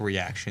allergic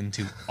reaction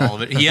to all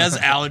of it. He has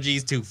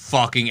allergies to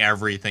fucking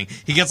everything.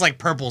 He gets like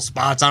purple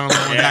spots on him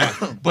all the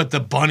time, but the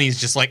bunnies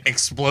just like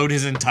explode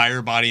his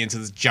entire body into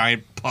this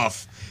giant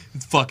puff.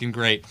 It's fucking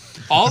great.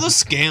 All the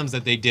scams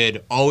that they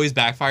did always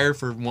backfired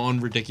for one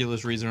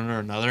ridiculous reason or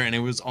another, and it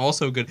was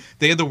also good.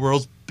 They had the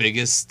world's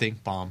biggest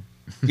stink bomb.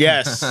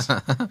 Yes.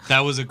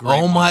 That was a great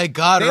Oh my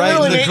god! They Right,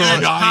 literally the made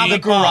a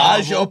giant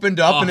garage bomb. opened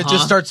up and it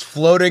just starts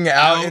floating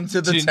out into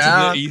the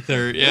town. the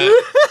ether. Yeah,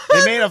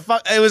 They made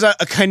it was a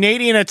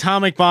Canadian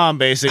atomic bomb,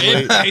 basically.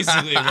 it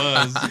basically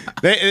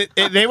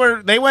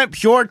was. They went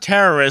pure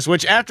terrorist,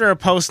 which after a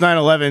post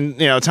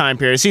 9/11 time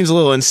period seems a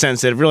little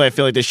insensitive. Really, I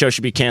feel like this show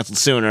should be canceled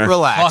sooner.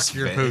 Relax, Fuck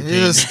your Finn. poutine.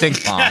 It's a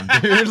stink bomb,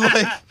 dude.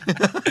 Like,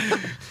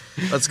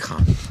 let's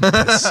calm.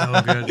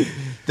 So good.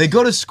 They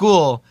go to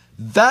school.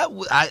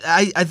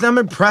 I'm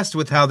impressed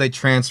with how they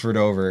transferred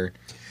over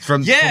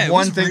from it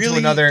one was thing to really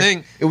another.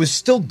 thing. It was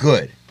still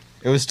good.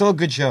 It was still a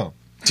good show.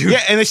 Dude.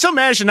 Yeah, and they still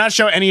managed to not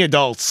show any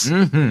adults.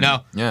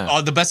 No.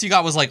 Yeah. The best you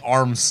got was like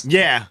arms.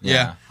 Yeah.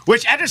 Yeah.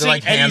 Which after They seeing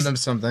like hand them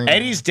something.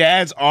 Eddie's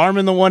dad's arm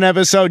in the one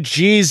episode,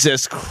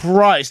 Jesus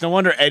Christ! No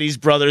wonder Eddie's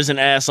brother's an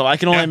asshole. I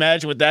can only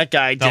imagine what that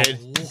guy The did.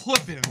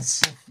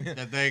 whoopings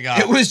that they got.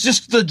 It was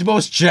just the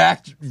most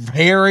jacked,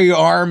 hairy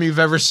arm you've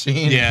ever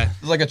seen. Yeah.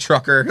 It was like a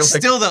trucker. Like,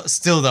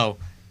 Still though,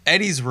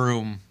 Eddie's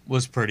room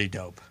was pretty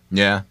dope.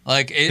 yeah.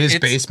 Like His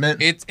basement?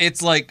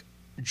 It's like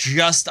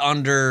just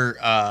under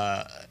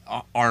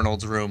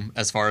Arnold's room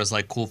as far as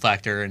like cool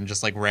factor and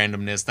just like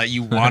randomness that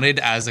you wanted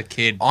as a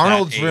kid.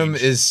 Arnold's that room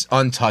age. is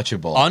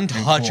untouchable. and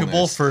Untouchable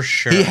coolness. for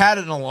sure. He had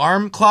an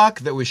alarm clock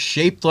that was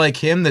shaped like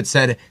him that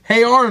said,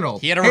 "Hey Arnold."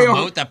 He had a Hey,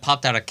 remote that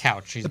popped out of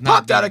couch. He's not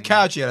popped out a doing that.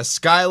 couch. He had a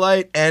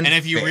skylight and And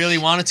if you fish. really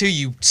wanted to,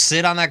 you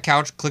sit on that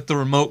couch, click the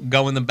remote,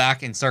 go in the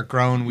back, and start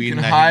growing weed You in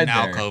can that hide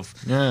hidden there. alcove.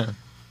 Yeah.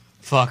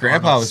 Fuck,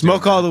 Grandpa Arnold. was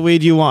Smoke all the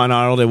weed you want,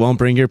 Arnold. It won't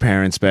bring your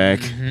parents back.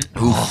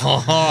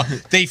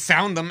 They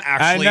found them I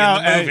actually know,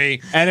 in the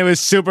movie. and it was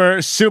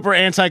super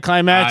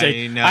anticlimactic.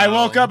 I know. I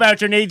woke up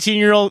after an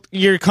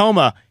 18-year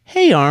coma.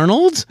 Hey,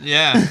 Arnold.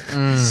 Yeah.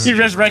 You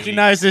just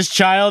recognize this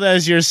child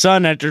as your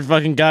son after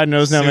fucking God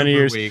knows how many Super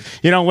years. weak.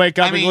 You don't wake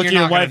up I mean, and look at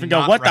you're your not wife gonna and go,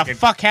 not "What the reckon-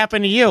 fuck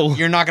happened to you?"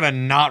 You're not gonna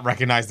not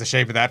recognize the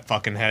shape of that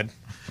fucking head.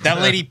 That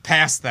lady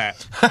passed that.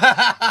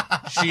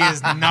 She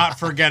is not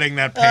forgetting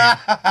that pain.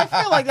 I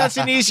feel like that's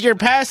an easier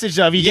passage,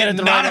 though. If you get it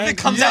the Not right if way. it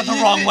comes out the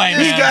wrong way, You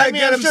man. gotta I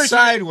mean, get I'm him sure she-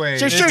 sideways.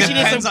 Sure, she needs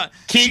depends some on-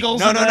 Kegels.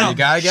 No. You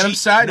gotta get him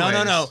sideways.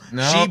 No.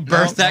 No, She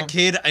birthed no. that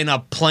kid in a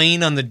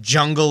plane on the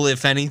jungle,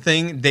 if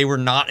anything. They were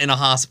not in a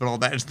hospital.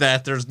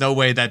 That there's no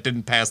way that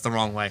didn't pass the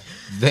wrong way.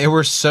 They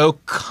were so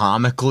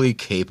comically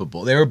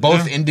capable. They were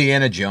both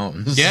Indiana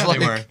Jones. Yeah, Like,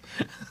 they were.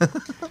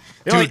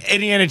 They're like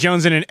Indiana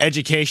Jones in an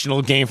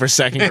educational game for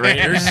second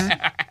graders.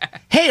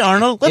 Hey,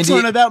 Arnold, let's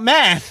learn about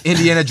math.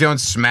 Indiana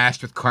Jones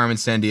smashed with Carmen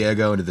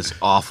Sandiego into this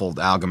awful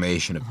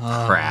amalgamation of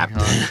crap.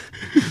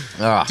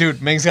 Ugh.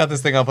 Dude, Ming's got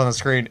this thing up on the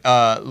screen.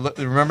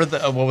 Remember the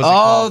what was it Oh,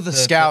 called? the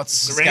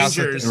Scouts. The Scouts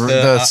with Rangers.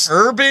 the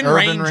Urban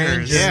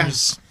Rangers.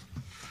 Yes.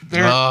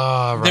 Their,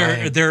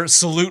 right. their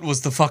salute was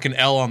the fucking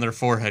L on their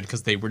forehead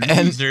because they were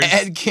And losers.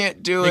 Ed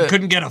can't do They it.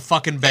 couldn't get a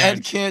fucking Ed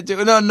badge. can't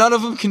do it. No, none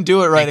of them can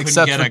do it right They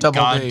except couldn't for get a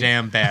Double D.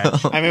 goddamn badge.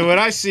 I mean, what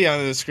I see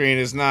on the screen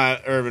is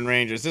not Urban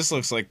Rangers. This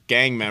looks like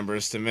gang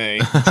members to me.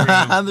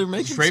 They're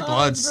making Straight signs,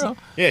 bloods. bro.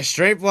 Yeah,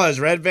 straight bloods,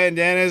 red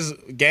bandanas,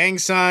 gang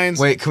signs.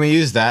 Wait, can we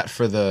use that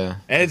for the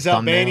Ed's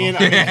thumbnail? Albanian. I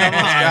mean, come It's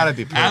on. gotta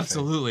be perfect.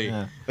 Absolutely.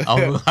 Yeah.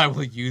 I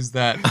will use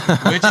that.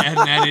 Which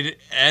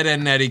Ed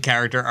and Eddy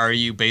character are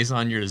you based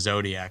on your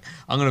zodiac?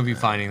 I'm going to be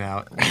finding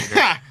out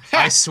later.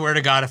 I swear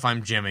to God if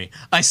I'm Jimmy.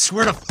 I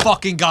swear to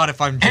fucking God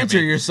if I'm Jimmy. Enter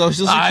your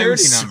social I'm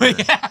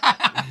security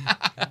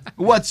number.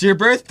 What's your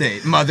birth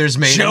date? Mother's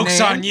maiden Joke's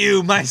name? on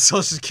you. My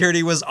social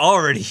security was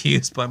already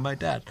used by my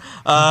dad.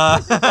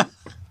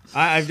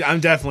 I'm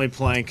definitely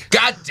Plank.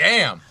 God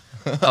damn.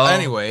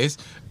 Anyways,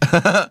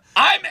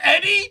 I'm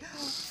Eddy?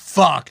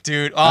 Fuck,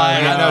 dude. Oh, no,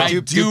 I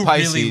do do really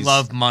Pisces.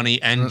 love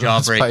money and Pisces.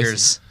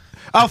 jawbreakers.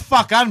 Oh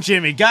fuck, I'm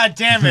Jimmy. God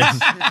damn it.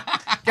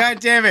 God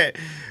damn it.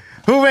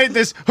 Who made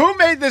this? Who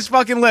made this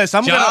fucking list?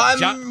 I'm John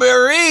John-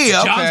 Marie.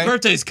 Okay. John's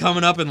birthday's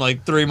coming up in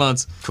like 3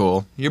 months.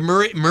 Cool.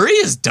 Marie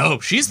is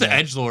dope. She's the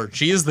edgelord.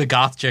 She is the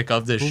goth chick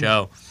of this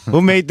show.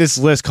 Who made this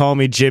list? Call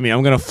me Jimmy.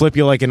 I'm gonna flip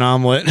you like an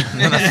omelet.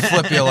 I'm gonna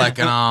flip you like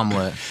an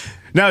omelet.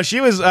 No,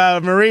 she was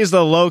Marie's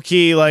the low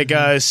key like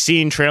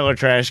scene trailer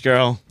trash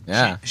girl.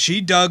 Yeah. She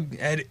dug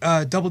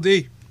Double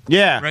D,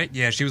 Yeah, right?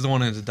 Yeah, she was the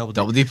one into Double D.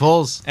 Double D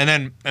pulls. And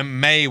then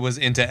May was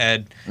into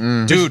Ed.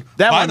 Dude,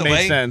 that by one the made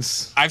way,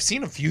 sense. I've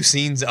seen a few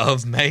scenes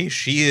of May.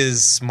 She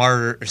is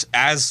smarter,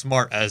 as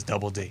smart as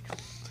Double D.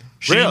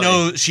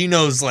 She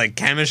knows like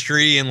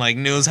chemistry and like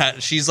knows how.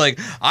 She's like,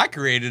 I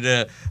created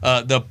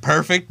the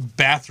perfect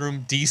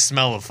bathroom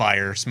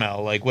de-smellifier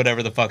smell, like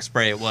whatever the fuck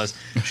spray it was.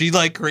 She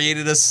like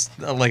created a scent.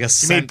 You made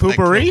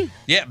poopery?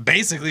 Yeah,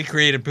 basically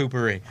created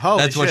poopery.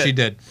 Holy That's what shit. she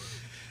did.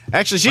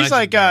 Actually, she's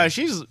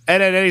she's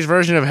Ed and Eddy's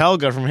version of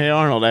Helga from Hey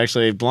Arnold.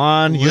 Actually,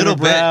 blonde, Little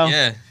bit, unibrow.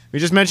 yeah. We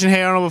just mentioned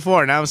Hey Arnold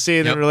before. Now I'm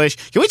seeing the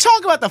relation. Can we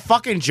talk about the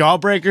fucking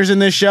jawbreakers in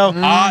this show?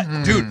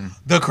 Dude,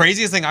 the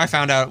craziest thing I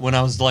found out when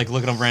I was like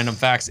looking up random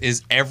facts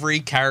is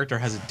every character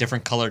has a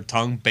different colored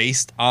tongue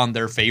based on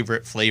their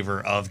favorite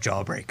flavor of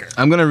jawbreaker.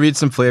 I'm gonna read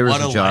some flavors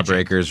What of a legend.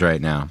 Jawbreakers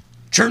right now.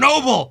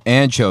 Chernobyl.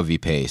 Anchovy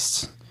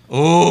paste,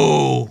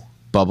 Ooh.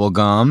 bubble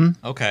gum,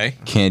 Okay.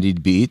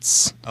 candied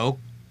beets,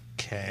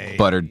 Okay.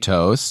 buttered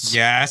toast,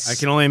 Yes. I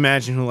can only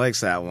imagine who likes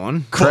that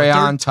one.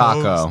 crayon Buttered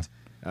taco, toast.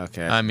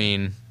 Okay. I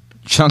mean,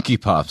 chunky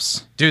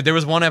puffs. dude, there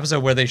was one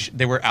episode where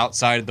they were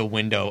outside the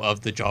window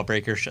of the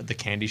Jawbreaker, the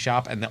candy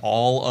shop, and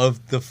all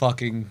of the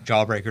fucking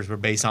Jawbreakers were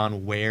based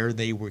on where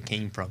they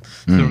came from.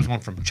 So there was one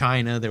from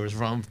China. There was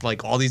from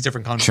like all these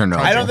different countries. Chernobyl.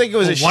 I don't think it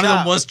was a One of shop.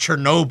 them was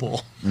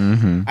Chernobyl.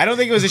 I don't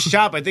think it was a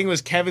shop. I think it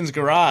was Kevin's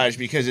garage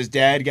because his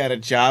dad got a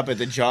job at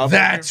the job.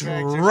 That's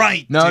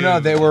right. No,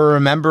 dude. they were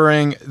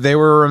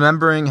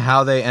remembering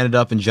how they ended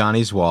up in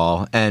Johnny's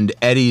wall, and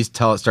Eddie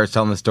starts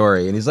telling the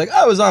story, and he's like,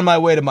 I was on my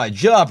way to my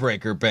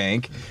Jawbreaker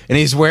bank, and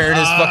he's wearing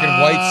his fucking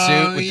white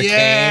suit with the cane,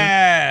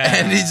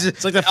 and he's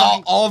It's like the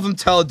all of them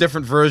tell a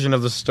different version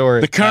of the story.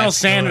 the Colonel That's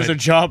Sanders good.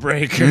 of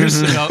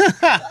jawbreakers.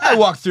 I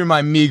walked through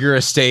my meager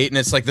estate, and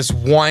it's like this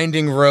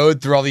winding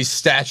road through all these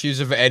statues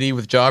of Eddie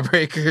with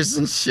Jawbreakers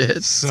and shit.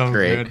 It's So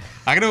great. good.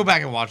 I gotta go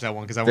back and watch that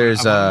one because I want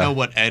There's, to know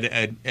what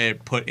Ed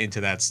put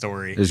into that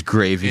story. There's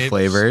gravy It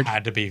flavored.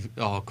 Had to be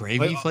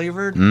gravy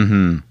flavored.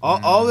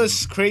 all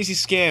this crazy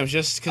scams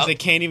just because they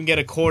can't even get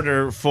a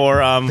quarter for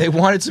They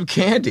wanted some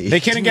candy. They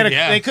couldn't get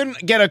Yeah. they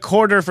couldn't get a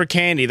quarter for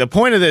candy. The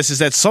point of this is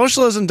that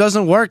socialism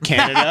doesn't work,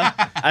 Canada.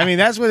 I mean,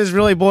 that's what this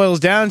really boils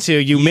down to.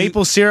 You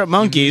maple syrup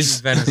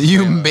monkeys.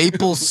 You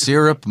maple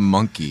syrup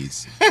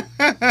monkeys.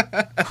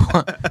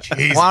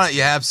 Why don't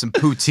you have some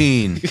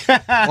poutine?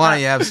 Why don't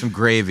you have some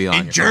gravy on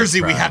In your Jersey,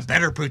 french we fries? have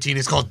better poutine.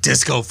 It's called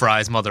disco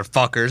fries,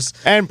 motherfuckers.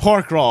 And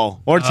pork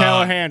roll or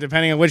Taylor ham,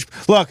 depending on which.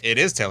 Look, It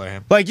is Taylor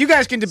ham. like you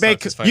guys can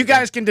debate. Sucks, it's You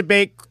guys can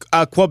debate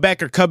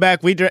Quebec or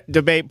Quebec. We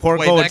debate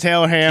pork roll and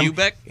Taylor ham.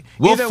 Quebec.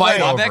 We'll Either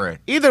fight way- over it.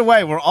 Either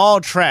way, we're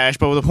all trash.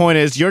 But the point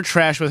is, you're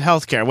trash with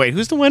healthcare. Wait,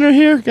 who's the winner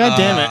here? God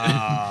damn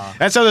it!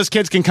 That's how those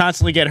kids can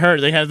constantly get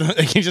hurt. They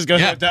can just go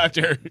Yeah. to the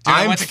doctor.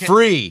 I I'm went to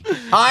free.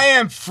 I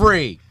am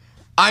free.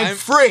 I'm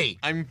free.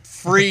 I'm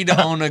free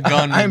to own a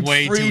gun I'm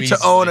way too free easily.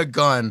 to own a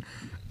gun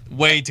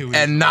way too easily.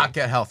 and not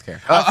get health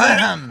care.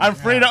 I'm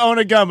free to own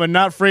a gun, but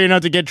not free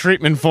enough to get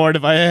treatment for it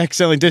if I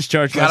accidentally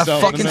discharge Gotta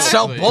myself. fucking Exactly.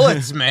 sell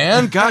bullets,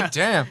 man. God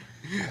damn.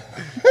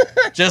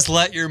 Just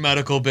let your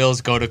medical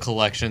bills go to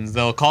collections.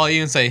 They'll call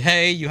you and say,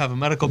 hey, you have a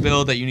medical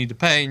bill that you need to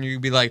pay. And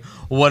you'll be like,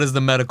 what is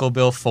the medical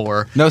bill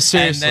for? No,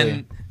 seriously. And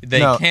then they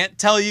No. can't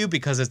tell you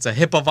because it's a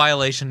HIPAA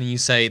violation. And you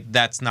say,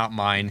 that's not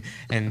mine.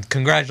 And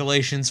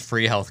congratulations,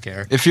 free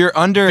healthcare. If you're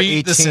under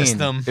Beat the 18,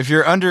 system. if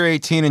you're under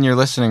 18 and you're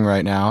listening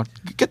right now,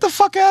 get the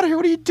fuck out of here.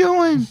 What are you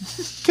doing?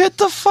 Get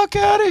the fuck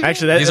out of here.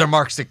 Actually, These are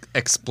marked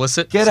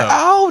explicit. get so-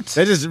 out.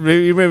 that just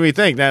made me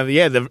think. Now,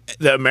 yeah, the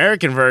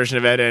American version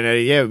of Ed and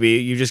Eddy, yeah, would be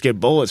you just get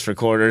bullets for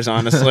quarters.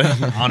 Honestly,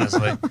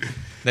 Honestly.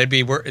 They'd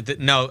be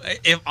no.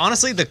 If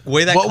honestly, the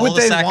way that What would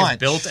they cul-de-sac is want?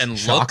 built and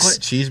Chocolate looks,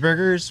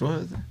 cheeseburgers?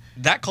 What?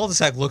 that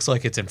cul-de-sac looks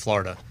like it's in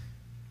Florida.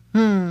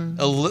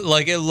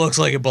 Like it looks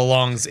like it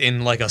belongs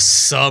in like a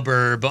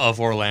suburb of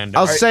Orlando.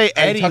 I'll say Are you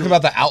Eddie. talking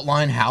about the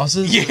outline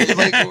houses? Yeah.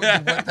 Like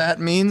what that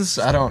means?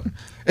 I don't.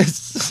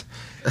 It's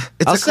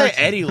I'll a say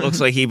cartoon. Eddie looks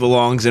like he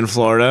belongs in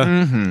Florida.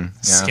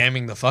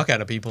 Scamming the fuck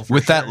out of people for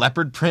With sure. that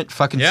leopard print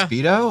fucking Yeah.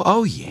 Speedo?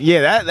 Oh yeah.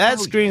 Yeah, that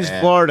screams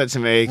yeah. Florida to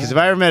me. Because if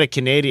I ever met a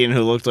Canadian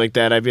who looked like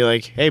that, I'd be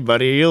like, "Hey,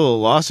 buddy, are you a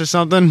little lost or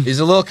something?" He's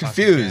a little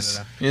confused.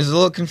 Canada. He's a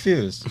little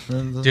confused.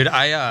 Dude,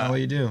 What do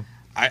you do?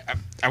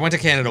 I went to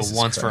Canada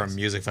once for a Christ.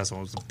 music festival.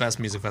 It was the best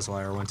music festival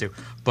I ever went to.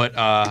 But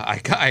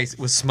I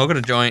was smoking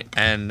a joint,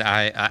 and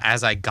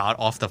as I got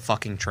off the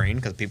fucking train,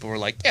 because people were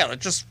like, "Yeah,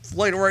 let's just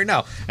light it right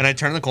now," and I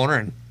turned the corner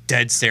and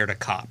dead stared a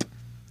cop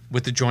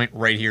with the joint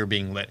right here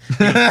being lit,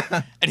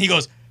 and he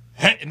goes,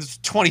 "Hey," and it's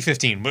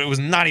 2015, but it was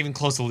not even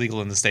close to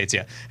legal in the States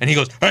yet, and he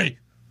goes, "Hey,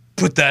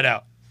 put that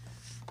out."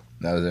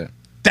 That was it.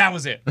 That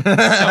was it.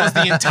 That was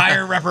the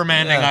entire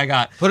reprimanding I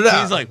got. Put it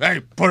out. He's like, "Hey,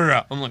 put it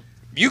out." I'm like,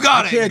 "You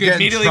got can't it." get in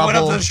Immediately went up to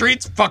trouble. the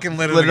streets, fucking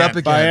lit it Lit it again. up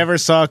If I again. ever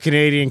saw a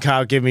Canadian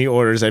cop give me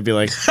orders, I'd be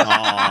like,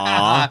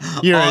 "Aw,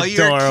 you're Oh,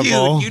 adorable."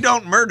 you're cute. You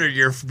don't murder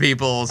your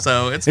people,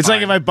 so it's It's like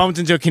fine. if I bumped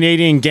into a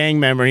Canadian gang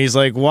member and he's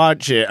like,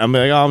 "Watch it." I'm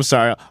like, "Oh, I'm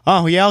sorry."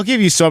 "Oh, yeah, I'll give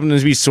you something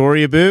to be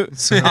sorry about."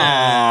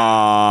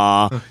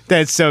 Aw,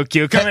 that's so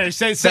cute. Come here,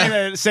 say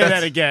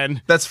that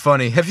again. That's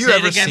funny. Have you Say it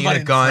ever again, seen but a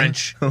in gun?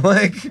 French.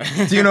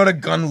 Like, do you know what a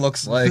gun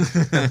looks like?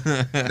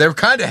 They're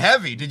kind of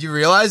heavy. Did you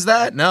realize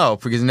that? No,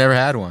 because you never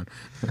had one.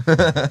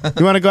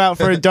 You want to go out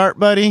for a dart,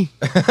 buddy?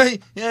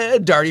 Yeah,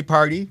 darty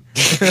party.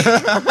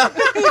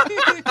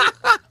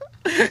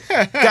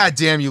 God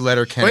damn you,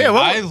 Letterkenny. Well, yeah,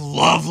 well- I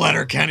love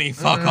Letterkenny.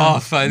 Fuck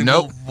off.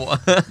 Nope.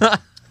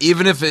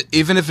 Even if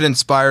it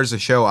inspires a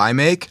show I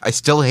make, I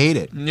still hate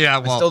it. Yeah,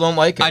 well, I still don't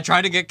like it. I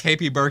tried to get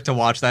KP Burke to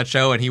watch that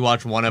show, and he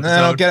watched one episode.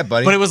 I don't get it,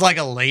 buddy. But it was like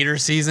a later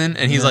season,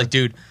 and he's like,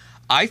 dude,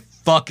 I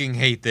fucking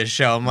hate this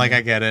show. I'm like,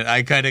 I get it.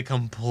 I get it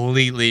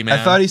completely, man.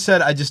 I thought he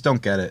said, I just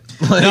don't get it.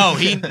 No,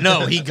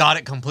 he got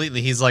it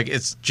completely. He's like,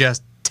 it's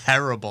just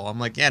terrible. I'm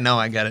like, yeah, no,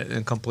 I get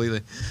it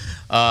completely.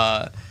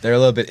 They're a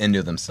little bit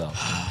into themselves.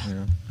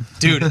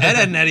 Dude, Ed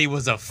and Eddy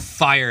was a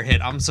fire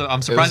hit. I'm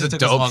surprised it a took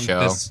dope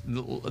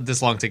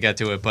this long to get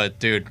to it. But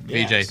dude,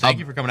 VJ, thank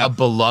you for coming A out.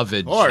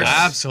 beloved show.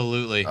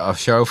 Absolutely. A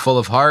show full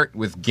of heart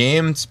with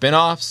game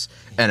spin-offs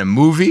and a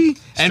movie.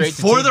 And straight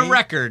to for the TV.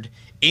 record,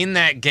 in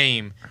that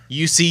game,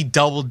 you see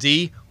Double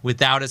D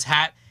without his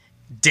hat.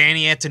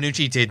 Danny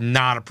Antonucci did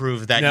not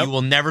approve of that. Nope. You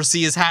will never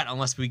see his hat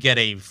unless we get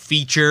a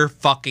feature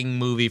fucking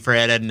movie for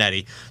Ed, and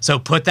Eddy. So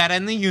put that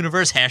in the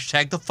universe.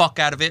 Hashtag the fuck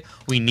out of it.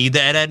 We need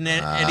the Ed, and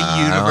Eddy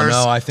universe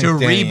know. I think to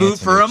Danny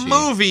reboot for a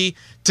Antonucci. movie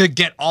to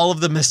get all of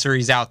the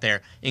mysteries out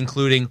there,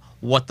 including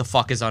what the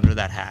fuck is under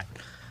that hat.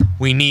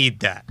 We need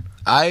that.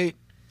 I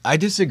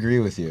disagree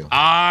with you.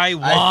 I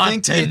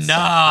want to know.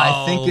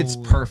 I think it's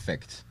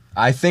perfect.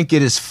 I think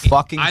it is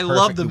fucking I perfect.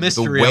 love the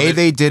mystery The way of it.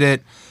 they did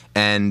it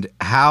and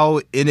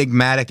how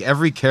enigmatic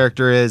every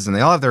character is, and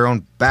they all have their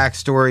own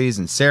backstories,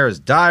 and Sarah's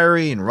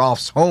diary, and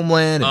Rolf's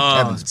homeland, and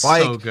Kevin's it's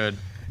bike, so good.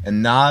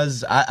 and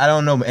Nas. I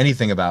don't know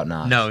anything about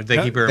Nas. No,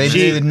 they keep her. They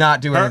did not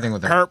do anything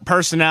with her. Her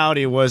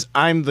personality was,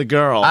 I'm the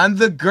girl. I'm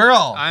the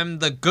girl. I'm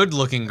the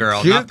good-looking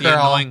girl, Cute not the girl,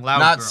 annoying loud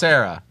not girl.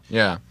 Sarah.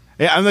 Yeah.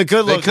 Yeah, I'm the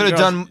good They looking could have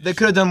girl. done. They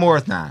could have done more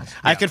with Nas.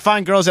 I could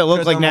find girls that look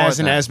Could've like done more Nas with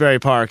in that. Asbury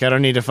Park. I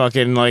don't need to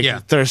fucking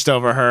thirst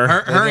over her. Her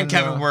and then,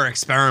 Kevin were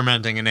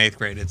experimenting in 8th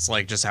grade. It's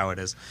like just how it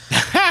is.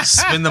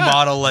 Spin the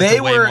bottle, let They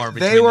the way were. more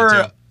between They the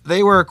were. two.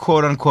 They were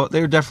quote unquote. They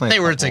were definitely.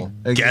 They a were couple.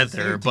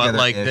 together, but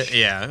like, together-ish.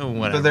 yeah,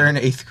 whatever. But they're in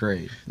 8th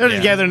grade. They're Yeah.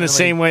 together in the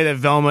same way that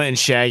Velma and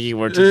Shaggy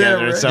were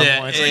together right. at some yeah,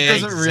 point. like, It's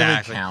like, doesn't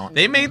really count.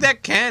 They made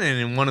that canon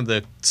in one of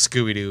the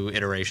Scooby-Doo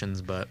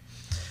iterations, but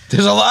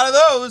There's a lot of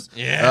those.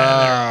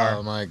 yeah,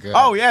 Oh my god.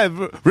 oh, yeah,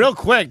 real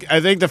quick.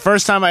 I think the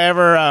first time I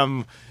ever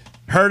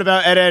heard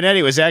about Ed, and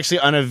Eddy was actually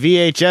on a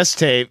VHS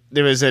tape.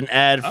 There was an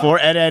ad for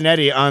Ed, and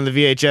Eddy on the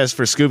VHS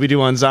for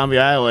Scooby-Doo on Zombie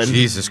Island.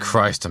 Jesus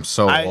Christ! I'm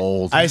so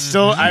old. I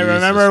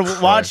remember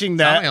Christ. watching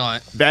Tell me that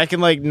what. back in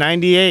like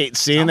 98,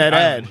 seeing that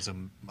ad. was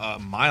a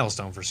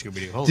milestone for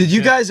Scooby-Doo. Holy Did you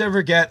shit. guys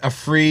ever get a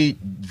free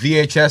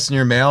VHS in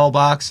your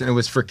mailbox and it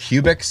was for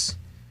Cubics?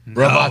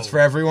 Robots for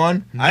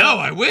Everyone? No,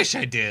 I wish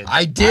I did.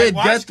 I did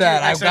watched get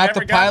that. Cubics. I I got never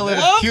the got pilot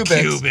that. of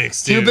Cubics.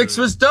 Cubics, dude. Cubics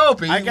was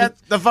dope. I got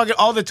the fucking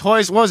all the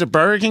toys. What was it,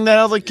 Burger King that had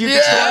all the Cubics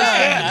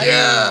toys?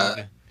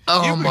 Yeah.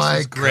 Oh Cubics my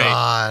was great.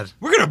 god.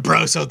 We're gonna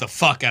bro-so the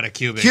fuck out of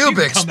Cubics. You can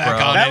Cubics, come back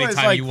bro. on That was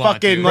anytime like you want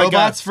fucking to. like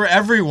Robots for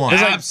everyone.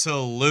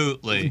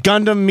 Absolutely.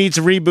 Gundam meets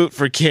reboot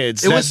for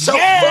kids. It was so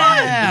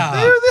Yeah. fun.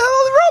 There were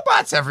the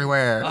robots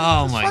everywhere.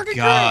 Oh my fucking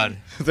god.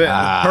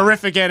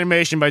 Horrific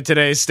animation by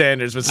today's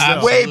standards, but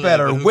still. Way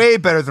Absolutely. way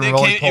better than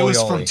Roly It was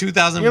Poly. from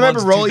 2001 You remember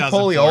to Roly 2004.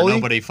 Poly?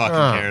 Nobody fucking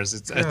Oh. cares.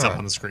 It's up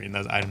on the screen.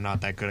 I'm not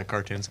that good at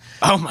cartoons.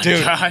 Oh my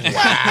god.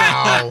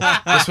 Wow.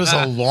 This was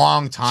a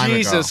long time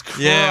Jesus ago.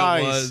 Christ. Yeah,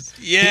 it was.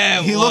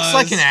 Yeah, He looks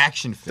like an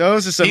action film.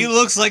 Those are some. He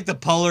looks like the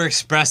Polar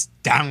Express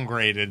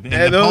downgraded. And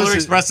Yeah, the those Polar are-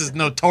 Express is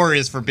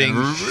notorious for being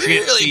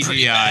shit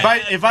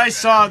CGI. if I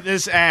saw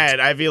this ad,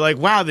 I'd be like,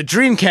 wow, the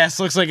Dreamcast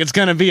looks like it's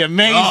going to be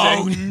amazing.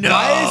 Oh no!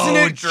 Why isn't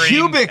it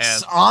Cubics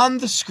Dreamcast. on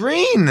the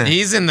screen?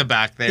 He's in the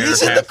back there.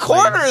 He's in the halfway.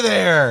 corner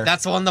there.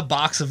 That's on the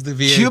box of the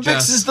VHS.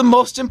 Cubics is the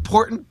most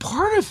important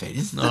part of it.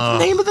 It's the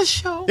name of the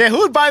show. Yeah, who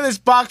would buy this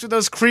box with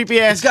those creepy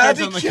ass It's gotta kids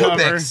be on the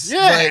Cubics. cover?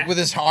 Yeah. Like, with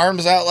his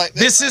arms out like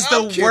this. This is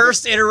Oh, the Cubics.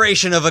 worst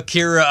iteration of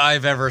Akira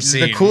I've ever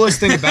seen. The coolest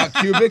thing about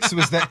Cubics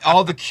was that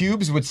all the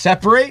cubes would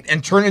separate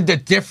and turn into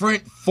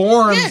different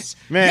forms.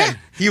 Man,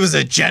 He was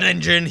a jet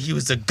engine. He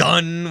was a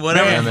gun.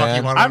 Whatever Man, the fuck you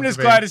man. want him I'm just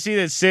to glad be. to see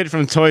that Sid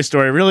from Toy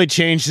Story really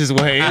changed his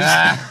ways.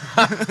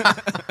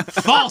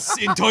 False.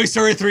 In Toy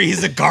Story 3,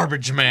 he's a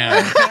garbage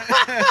man.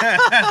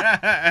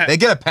 They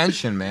get a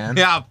pension, man.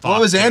 Yeah, What fuck,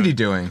 was dude. Andy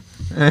doing?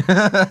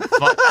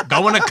 Fuck,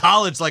 going to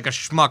college like a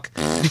schmuck.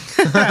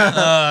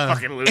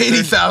 Fucking loser.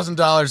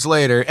 $80,000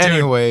 later.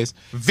 Anyways,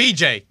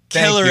 VJ,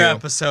 killer you.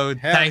 episode.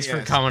 Thanks for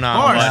yes. coming Of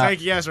on. course, bud.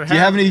 thank you guys for do you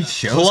have having any me.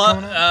 shows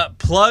coming up?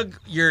 Plug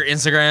your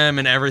Instagram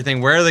and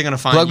everything. Where are they going to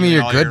find Plug you? me and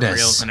your all goodness. Your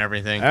reels and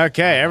everything.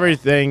 Okay,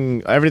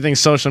 everything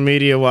social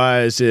media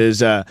wise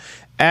is at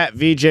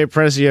VJ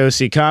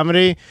Preziosi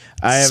Comedy.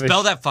 I have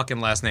Spell that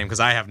fucking last name because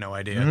I have no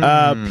idea.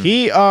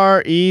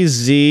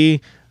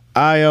 Preziosi. You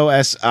know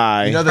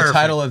the Perfect.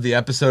 title of the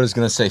episode is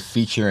going to say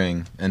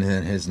featuring and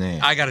then his name.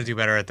 I got to do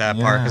better at that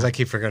part because I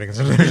keep forgetting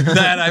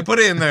that. I put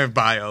it in their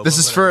bio. This but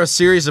is whatever. for a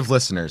series of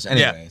listeners.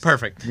 Anyways. Yeah,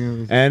 perfect.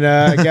 And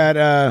I got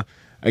a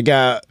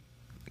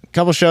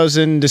couple shows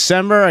in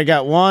December. I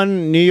got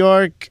one New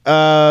York,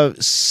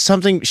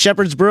 something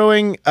Shepherd's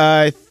Brewing,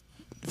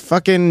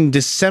 fucking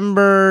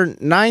December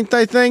 9th,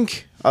 I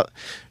think.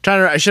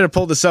 I should have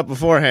pulled this up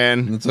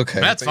beforehand. It's okay.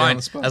 That's Put you on fine.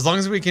 the spot. As long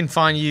as we can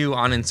find you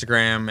on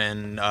Instagram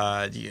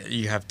and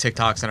you have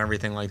TikToks and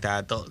everything like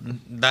that.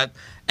 That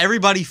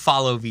everybody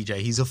follow VJ.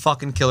 He's a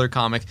fucking killer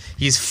comic.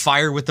 He's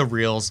fire with the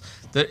reels.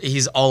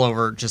 He's all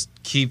over. Just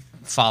keep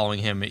following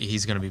him.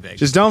 He's gonna be big.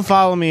 Just don't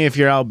follow me if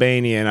you're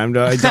Albanian.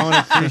 I don't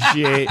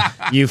appreciate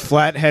you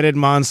flat-headed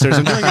monsters.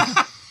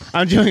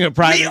 I'm doing a we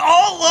private.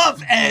 all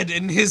love Ed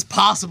and his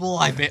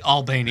possible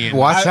Albanian.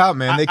 Watch out,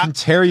 man. They can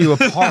tear you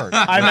apart.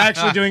 I'm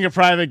actually doing a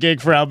private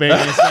gig for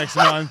Albanians next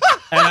month.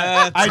 And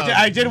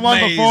I did one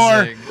amazing.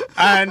 before,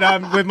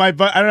 and with my I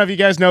don't know if you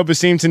guys know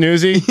Basim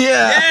Tanuzi.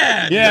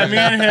 Yeah. Me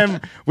and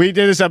him, we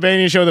did this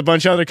Albanian show with a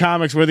bunch of other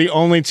comics. We're the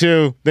only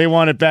two they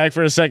wanted back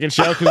for a second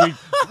show because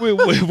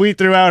we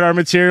threw out our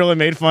material and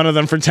made fun of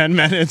them for 10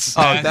 minutes.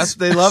 Oh,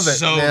 they love it.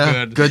 So Yeah.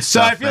 good. Good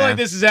So stuff. I feel like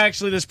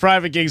this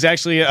private gig is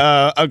actually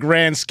a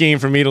grand scheme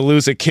for me to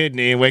lose a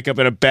kidney and wake up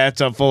in a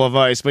bathtub full of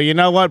ice. But you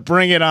know what?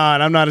 Bring it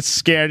on. I'm not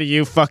scared of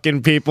you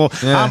fucking people.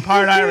 Yeah. I'm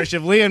part Irish.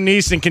 If Liam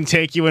Neeson can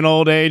take you in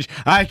old age,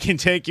 I can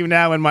take you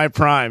now in my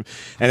prime.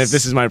 And if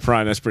this is my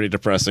prime, that's pretty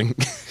depressing.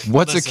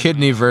 What's a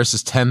kidney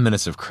versus 10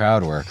 minutes of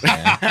crowd work,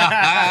 man?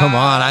 Come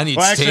on, I need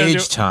Actually,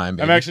 stage time,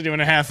 baby. I'm actually doing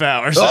a half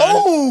hour. So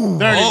Oh!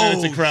 30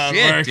 minutes of crowd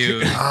shit, work.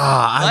 dude.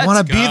 I Let's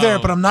want to be go. there,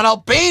 but I'm not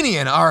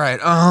Albanian. All right.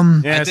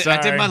 Yeah, I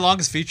sorry. did my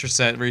longest feature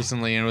set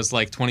recently, and it was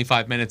like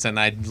 25 minutes, and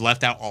I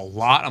left out a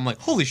lot. I'm like,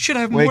 holy shit,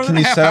 I have Wait, more can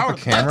than you a half set up hour. a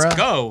camera? Let's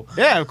go.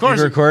 Yeah, of course.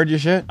 You record your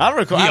shit? I'll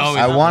record. He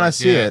always- I want to does,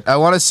 see yeah. it. I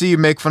want to see you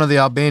make fun of the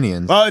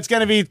Albanians. Well, it's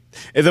going to be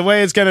the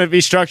way it's going to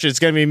be structured. It's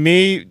going to be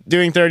me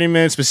doing 30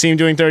 minutes, Basim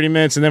doing 30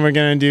 minutes, and then we're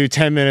going to do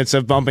 10 minutes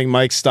of bumping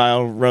Mike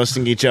style,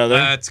 roasting each other.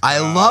 Let's go. I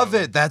love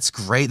it. That's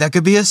great. That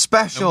could be a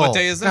special. And what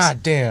day is this?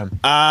 God damn.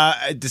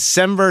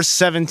 December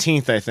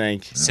 17th, I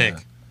think. Sick.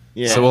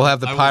 Yeah. So we'll have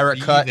the I will pirate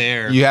be cut.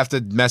 there. You have to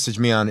message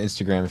me on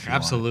Instagram if you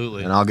Absolutely.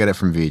 want. And I'll get it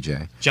from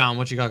VJ. John,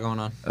 what you got going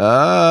on?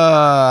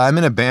 I'm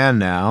in a band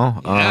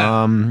now.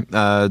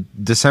 Yeah.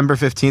 December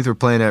 15th, we're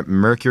playing at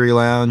Mercury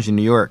Lounge in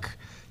New York.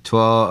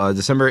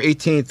 December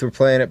 18th, we're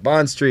playing at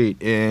Bond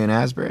Street in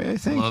Asbury, I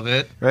think. Love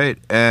it. Right.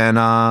 And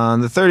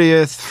on the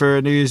 30th,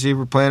 for New Year's Eve,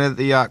 we're playing at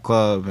the Yacht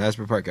Club,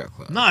 Asbury Park Yacht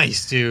Club.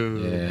 Nice,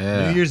 dude.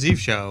 Yeah. New Year's Eve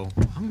show.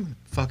 I'm gonna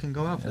fucking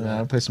go out for And I'll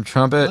that. play some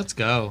trumpet. Let's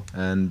go.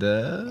 And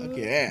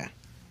yeah.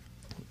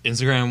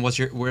 Instagram,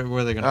 where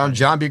are they gonna find you?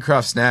 John B.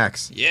 Croft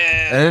Snacks.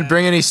 Yeah. I didn't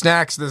bring any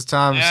snacks this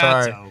time. I'm That's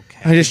sorry.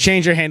 okay. I just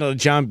changed your handle to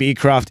John B.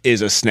 Croft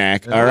is a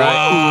snack. All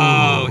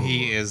right. Oh,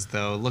 he is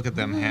though. Look at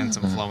them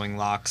handsome flowing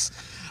locks.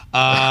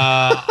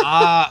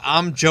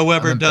 I'm Joe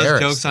Weber I'm does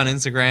embarrassed. jokes on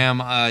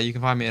Instagram. You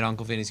can find me at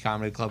Uncle Vinny's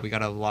Comedy Club. We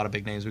got a lot of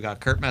big names. We got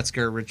Kurt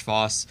Metzger, Rich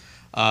Voss,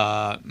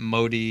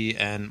 Modi,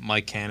 and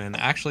Mike Cannon.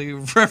 Actually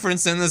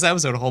referenced in this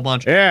episode a whole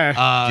bunch.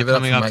 Yeah. Give it up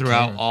Coming for up Mike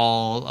throughout Cannon.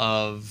 all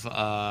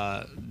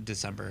of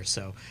December.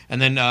 So,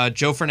 and then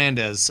Joe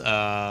Fernandez,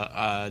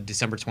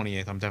 December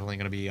 28th. I'm definitely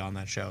going to be on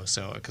that show.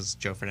 So, because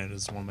Joe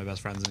Fernandez is one of my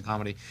best friends in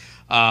comedy,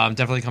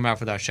 definitely come out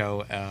for that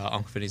show.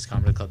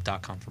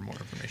 UncleVinny'sComedyClub.com for more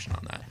information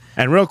on that.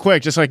 And real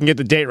quick, just so I can get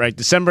the date right,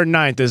 December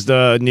 9th is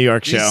the New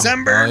York show.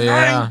 December Oh,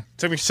 yeah. 9th.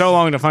 Took me so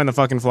long to find the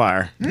fucking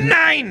flyer.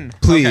 9.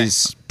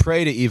 Please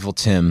pray to Evil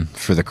Tim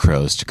for the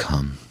crows to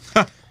come.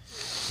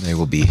 They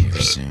will be here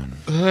soon.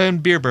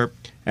 And beer burp.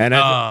 And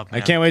I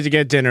man. can't wait to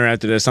get dinner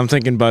after this. I'm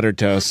thinking buttered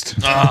toast.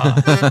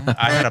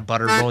 I had a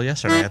buttered roll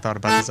yesterday. I thought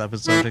about this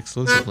episode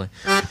exclusively.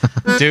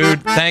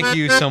 Dude, thank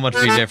you so much,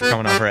 VJ, for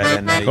coming on for Ed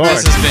and Eddy.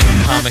 course. This has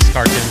been Comics,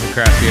 Cartoons, and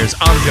Craft Beers.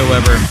 I'm Joe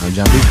Weber. I'm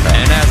John B. Croft.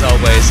 And as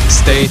always,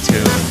 stay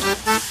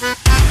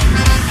tuned.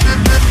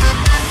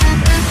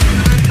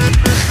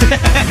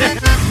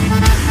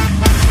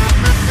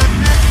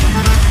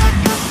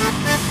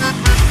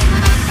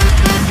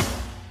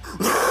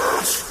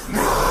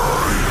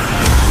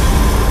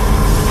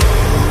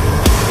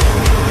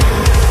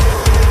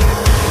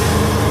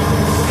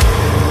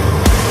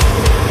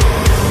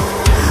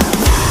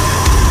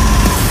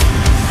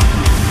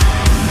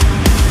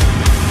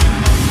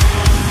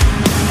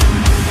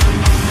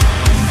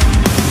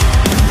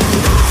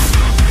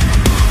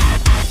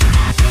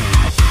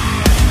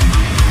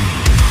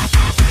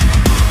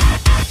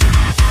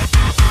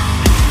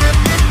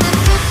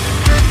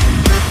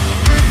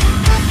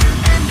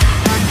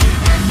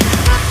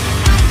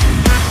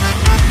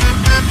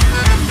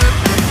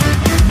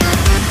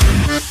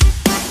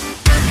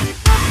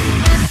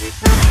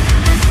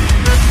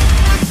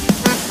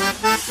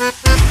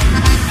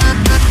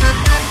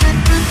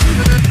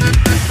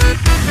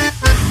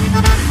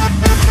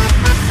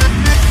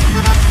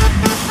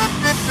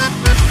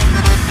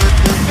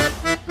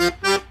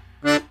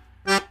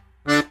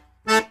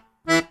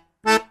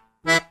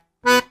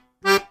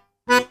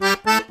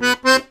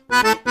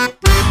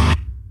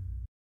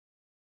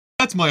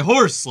 That's my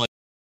horse.